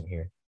Boston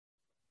here.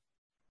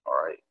 All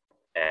right.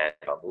 And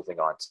moving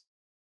on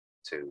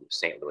to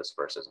St. Louis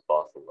versus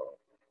Buffalo.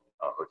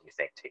 Who do you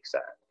think takes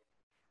that?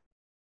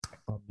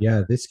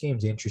 Yeah, this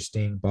game's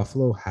interesting.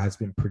 Buffalo has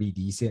been pretty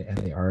decent and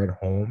they are at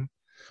home.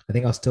 I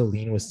think I'll still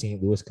lean with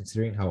St. Louis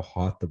considering how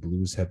hot the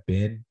Blues have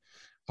been.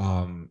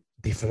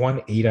 They've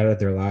won 8 out of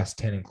their last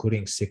 10,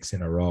 including 6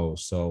 in a row.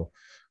 So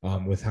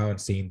with how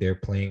insane they're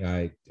playing,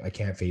 I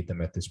can't fade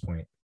them at this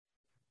point.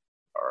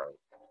 All right.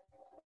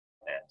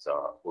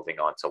 And moving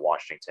on to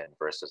Washington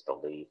versus the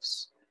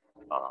Leafs.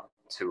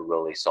 2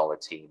 really solid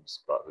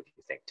teams, but who do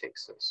you think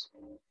takes this?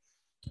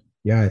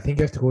 Yeah, I think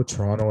you have to go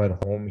Toronto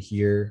at home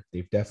here.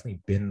 They've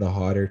definitely been the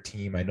hotter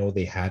team. I know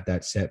they had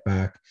that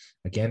setback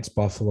against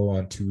Buffalo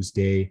on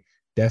Tuesday.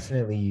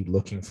 Definitely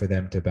looking for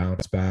them to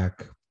bounce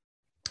back.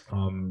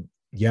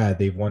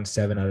 They've won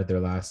 7 out of their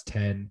last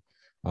 10.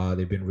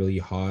 They've been really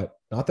hot.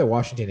 Not that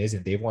Washington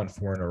isn't. They've won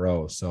 4 in a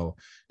row. So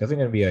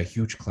definitely going to be a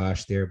huge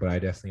clash there, but I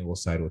definitely will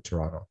side with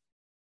Toronto.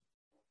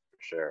 For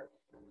sure.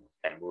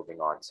 And moving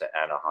on to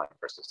Anaheim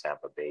versus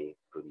Tampa Bay,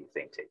 who do you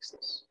think takes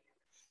this?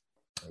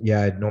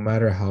 Yeah, no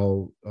matter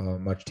how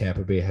much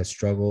Tampa Bay has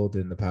struggled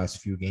in the past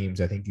few games,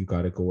 I think you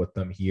got to go with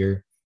them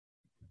here.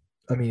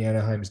 I mean,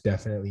 Anaheim's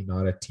definitely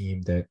not a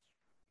team that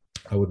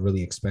I would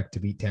really expect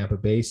to beat Tampa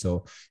Bay,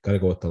 so got to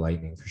go with the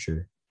Lightning for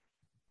sure.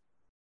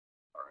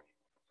 All right.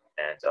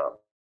 And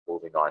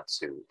moving on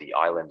to the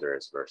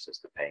Islanders versus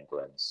the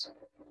Penguins.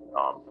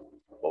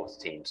 Both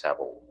teams have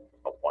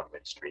a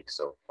 1-win streak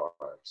so far.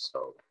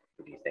 So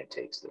who do you think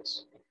takes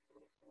this?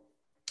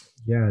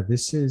 Yeah,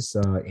 this is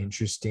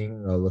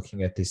interesting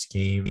looking at this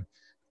game.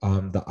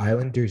 The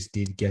Islanders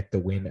did get the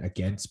win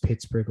against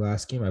Pittsburgh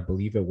last game. I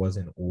believe it was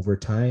in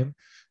overtime.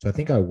 So I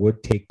think I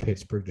would take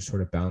Pittsburgh to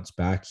sort of bounce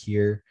back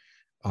here.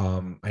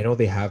 I know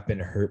they have been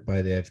hurt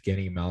by the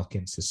Evgeny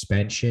Malkin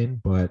suspension,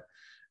 but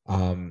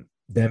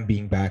them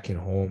being back at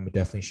home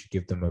definitely should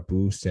give them a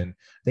boost. And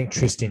I think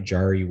Tristan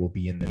Jarry will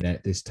be in the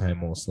net this time,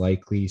 most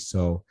likely.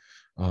 So,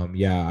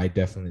 I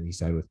definitely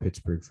side with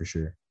Pittsburgh for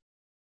sure.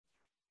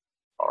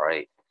 All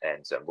right.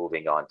 And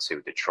moving on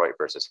to Detroit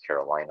versus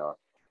Carolina.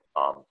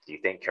 Do you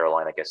think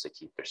Carolina gets to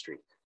keep their streak?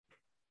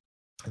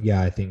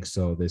 Yeah, I think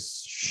so.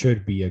 This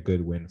should be a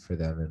good win for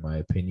them, in my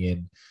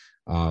opinion.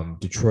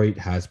 Detroit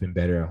has been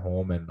better at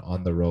home and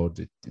on the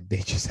road. They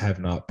just have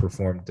not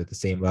performed at the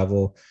same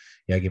level.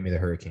 Yeah, give me the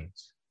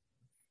Hurricanes.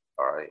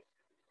 All right.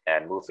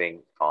 And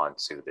moving on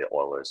to the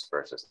Oilers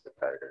versus the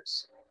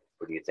Predators.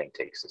 Who do you think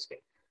takes this game?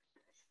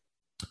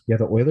 Yeah,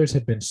 the Oilers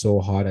had been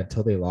so hot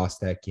until they lost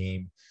that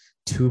game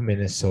to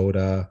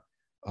Minnesota.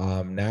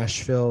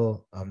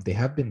 Nashville, they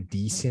have been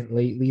decent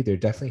lately. They're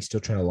definitely still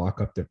trying to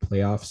lock up their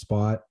playoff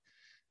spot.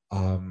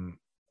 Um,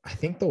 I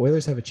think the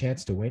Oilers have a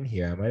chance to win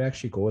here. I might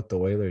actually go with the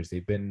Oilers.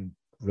 They've been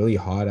really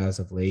hot as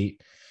of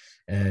late.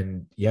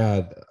 And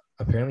yeah,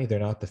 apparently they're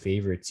not the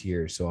favorites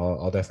here. So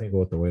I'll definitely go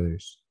with the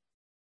Oilers.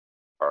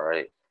 All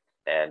right.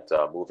 And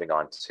moving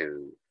on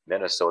to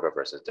Minnesota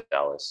versus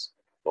Dallas.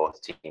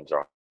 Both teams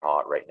are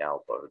hot right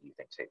now, but who do you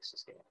think takes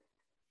this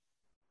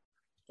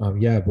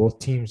game? Yeah, both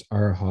teams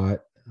are hot.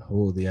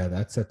 Oh, yeah,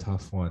 that's a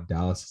tough one.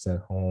 Dallas is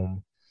at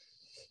home.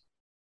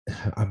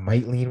 I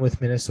might lean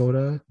with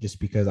Minnesota just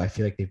because I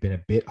feel like they've been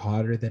a bit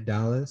hotter than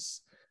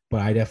Dallas,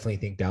 but I definitely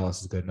think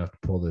Dallas is good enough to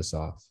pull this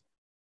off.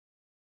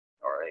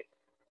 All right.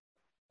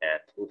 And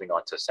moving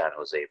on to San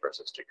Jose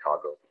versus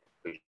Chicago.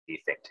 Who do you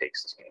think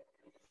takes this game?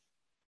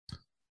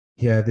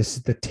 Yeah, this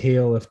is the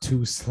tale of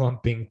two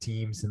slumping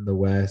teams in the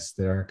West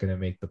that aren't going to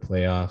make the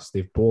playoffs.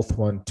 They've both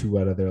won two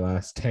out of their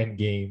last 10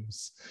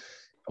 games.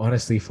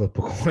 Honestly, flip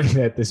a coin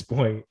at this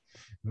point.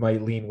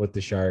 Might lean with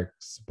the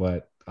Sharks,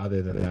 but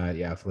other than that,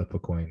 yeah, flip a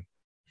coin.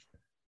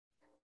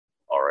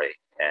 All right.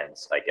 And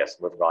I guess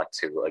moving on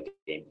to a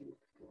game you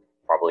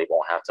probably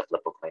won't have to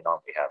flip a coin on.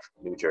 We have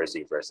New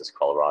Jersey versus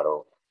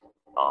Colorado.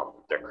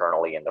 They're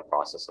currently in the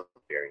process of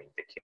burying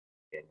the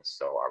Kings.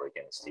 So are we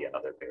going to see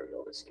another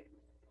burial this game?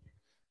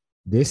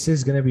 This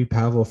is going to be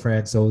Pavel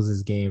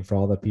Francouz's game for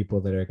all the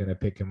people that are going to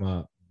pick him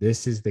up.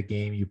 This is the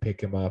game you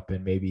pick him up,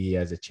 and maybe he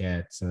has a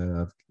chance.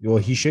 Well,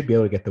 he should be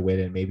able to get the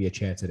win and maybe a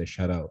chance at a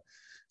shutout.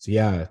 So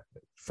yeah,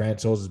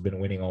 Francouz has been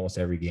winning almost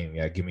every game.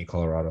 Yeah, give me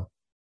Colorado.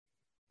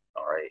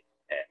 All right.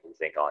 And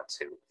moving on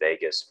to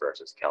Vegas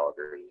versus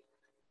Calgary.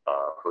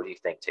 Who do you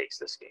think takes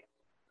this game?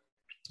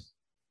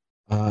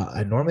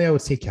 Normally I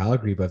would say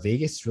Calgary, but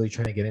Vegas is really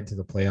trying to get into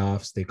the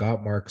playoffs. They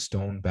got Mark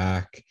Stone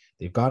back.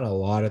 They've gotten a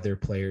lot of their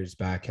players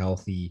back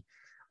healthy.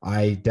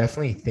 I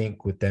definitely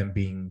think with them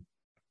being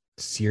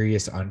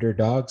serious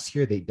underdogs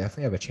here, they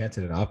definitely have a chance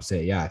at an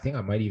upset. Yeah, I think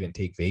I might even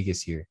take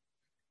Vegas here.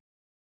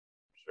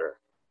 Sure.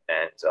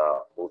 And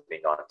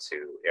moving on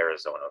to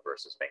Arizona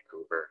versus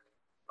Vancouver.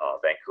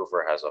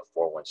 Vancouver has a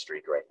 4-1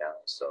 streak right now.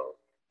 So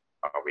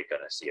are we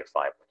going to see a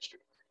 5-1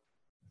 streak?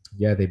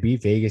 Yeah, they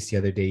beat Vegas the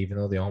other day, even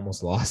though they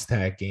almost lost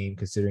that game,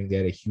 considering they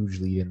had a huge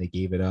lead and they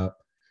gave it up.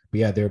 But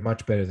yeah, they're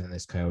much better than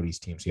this Coyotes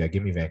team. So yeah,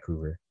 give me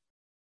Vancouver.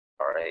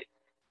 All right.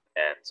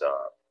 And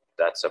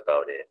that's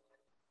about it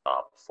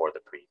for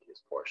the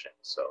previous portion.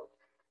 So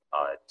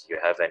do you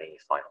have any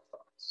final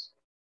thoughts?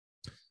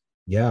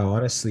 Yeah,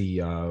 honestly,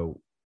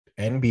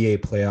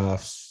 NBA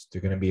playoffs,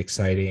 they're going to be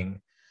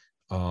exciting.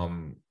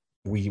 Um,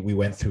 we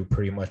went through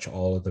pretty much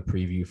all of the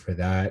preview for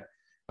that.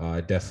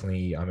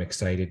 Definitely, I'm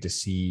excited to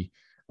see.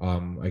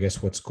 I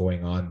guess what's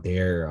going on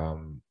there.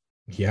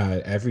 Yeah,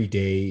 every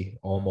day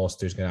almost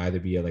there's gonna either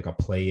be like a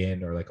play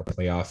in or like a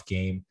playoff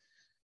game.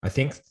 I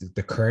think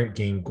the current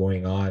game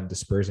going on, the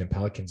Spurs and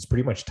Pelicans, is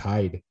pretty much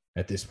tied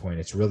at this point.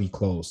 It's really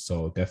close,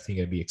 so definitely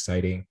gonna be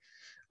exciting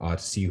to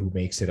see who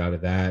makes it out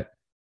of that.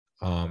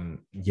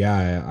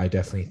 Yeah, I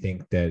definitely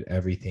think that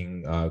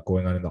everything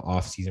going on in the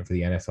off season for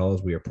the NFL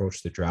as we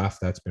approach the draft,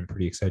 that's been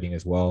pretty exciting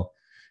as well.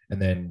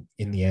 And then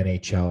in the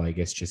NHL, I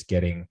guess just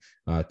getting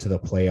to the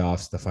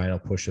playoffs, the final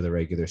push of the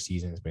regular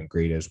season has been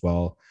great as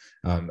well.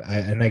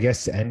 And I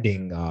guess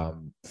ending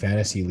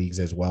fantasy leagues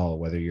as well,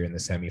 whether you're in the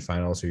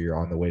semifinals or you're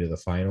on the way to the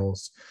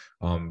finals.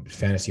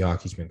 Fantasy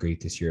hockey's been great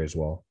this year as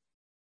well.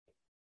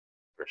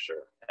 For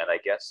sure. And I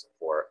guess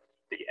for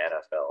the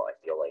NFL, I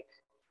feel like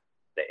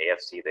the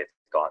AFC, they've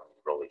gotten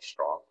really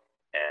strong.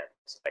 And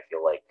I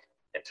feel like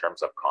in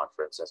terms of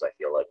conferences, I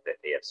feel like the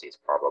AFC is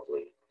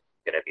probably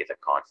going to be the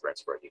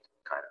conference where you can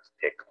kind of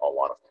pick a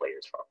lot of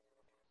players from.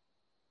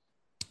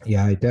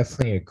 Yeah, I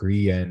definitely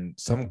agree. And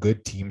some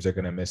good teams are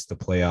going to miss the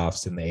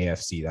playoffs in the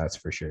AFC, that's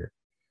for sure.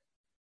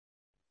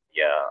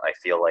 Yeah, I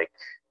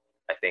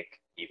think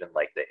even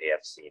like the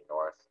AFC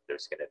North,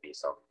 there's going to be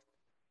some.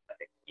 I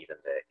think even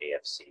the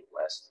AFC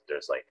West,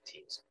 there's like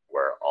teams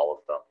where all of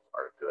them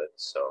are good.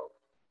 So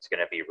it's going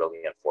to be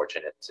really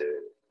unfortunate to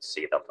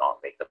see them not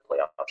make the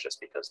playoffs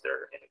just because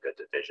they're in a good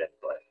division.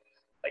 But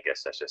I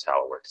guess that's just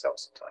how it works out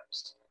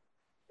sometimes.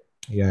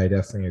 Yeah, I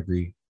definitely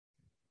agree.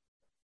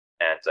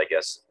 And I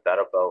guess that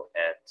about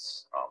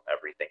ends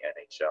everything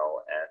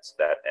NHL, and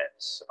that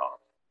ends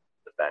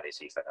the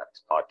Fantasy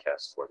Fanatics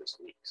podcast for this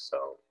week.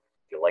 So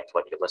if you liked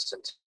what you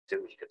listened to,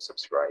 you can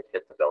subscribe,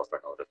 hit the bell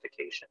for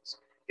notifications,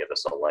 give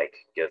us a like,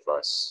 give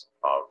us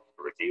a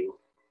review,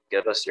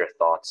 give us your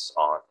thoughts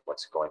on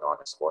what's going on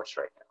in sports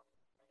right now.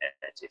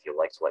 And if you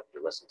liked what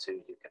you listened to,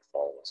 you can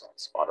follow us on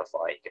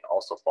Spotify. You can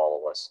also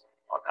follow us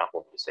on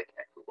Apple Music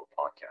and Google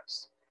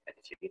Podcasts. And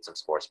if you need some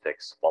sports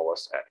picks, follow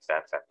us at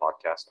FanFan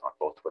Podcast on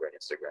both Twitter and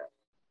Instagram.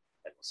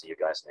 And we'll see you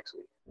guys next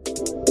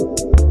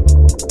week.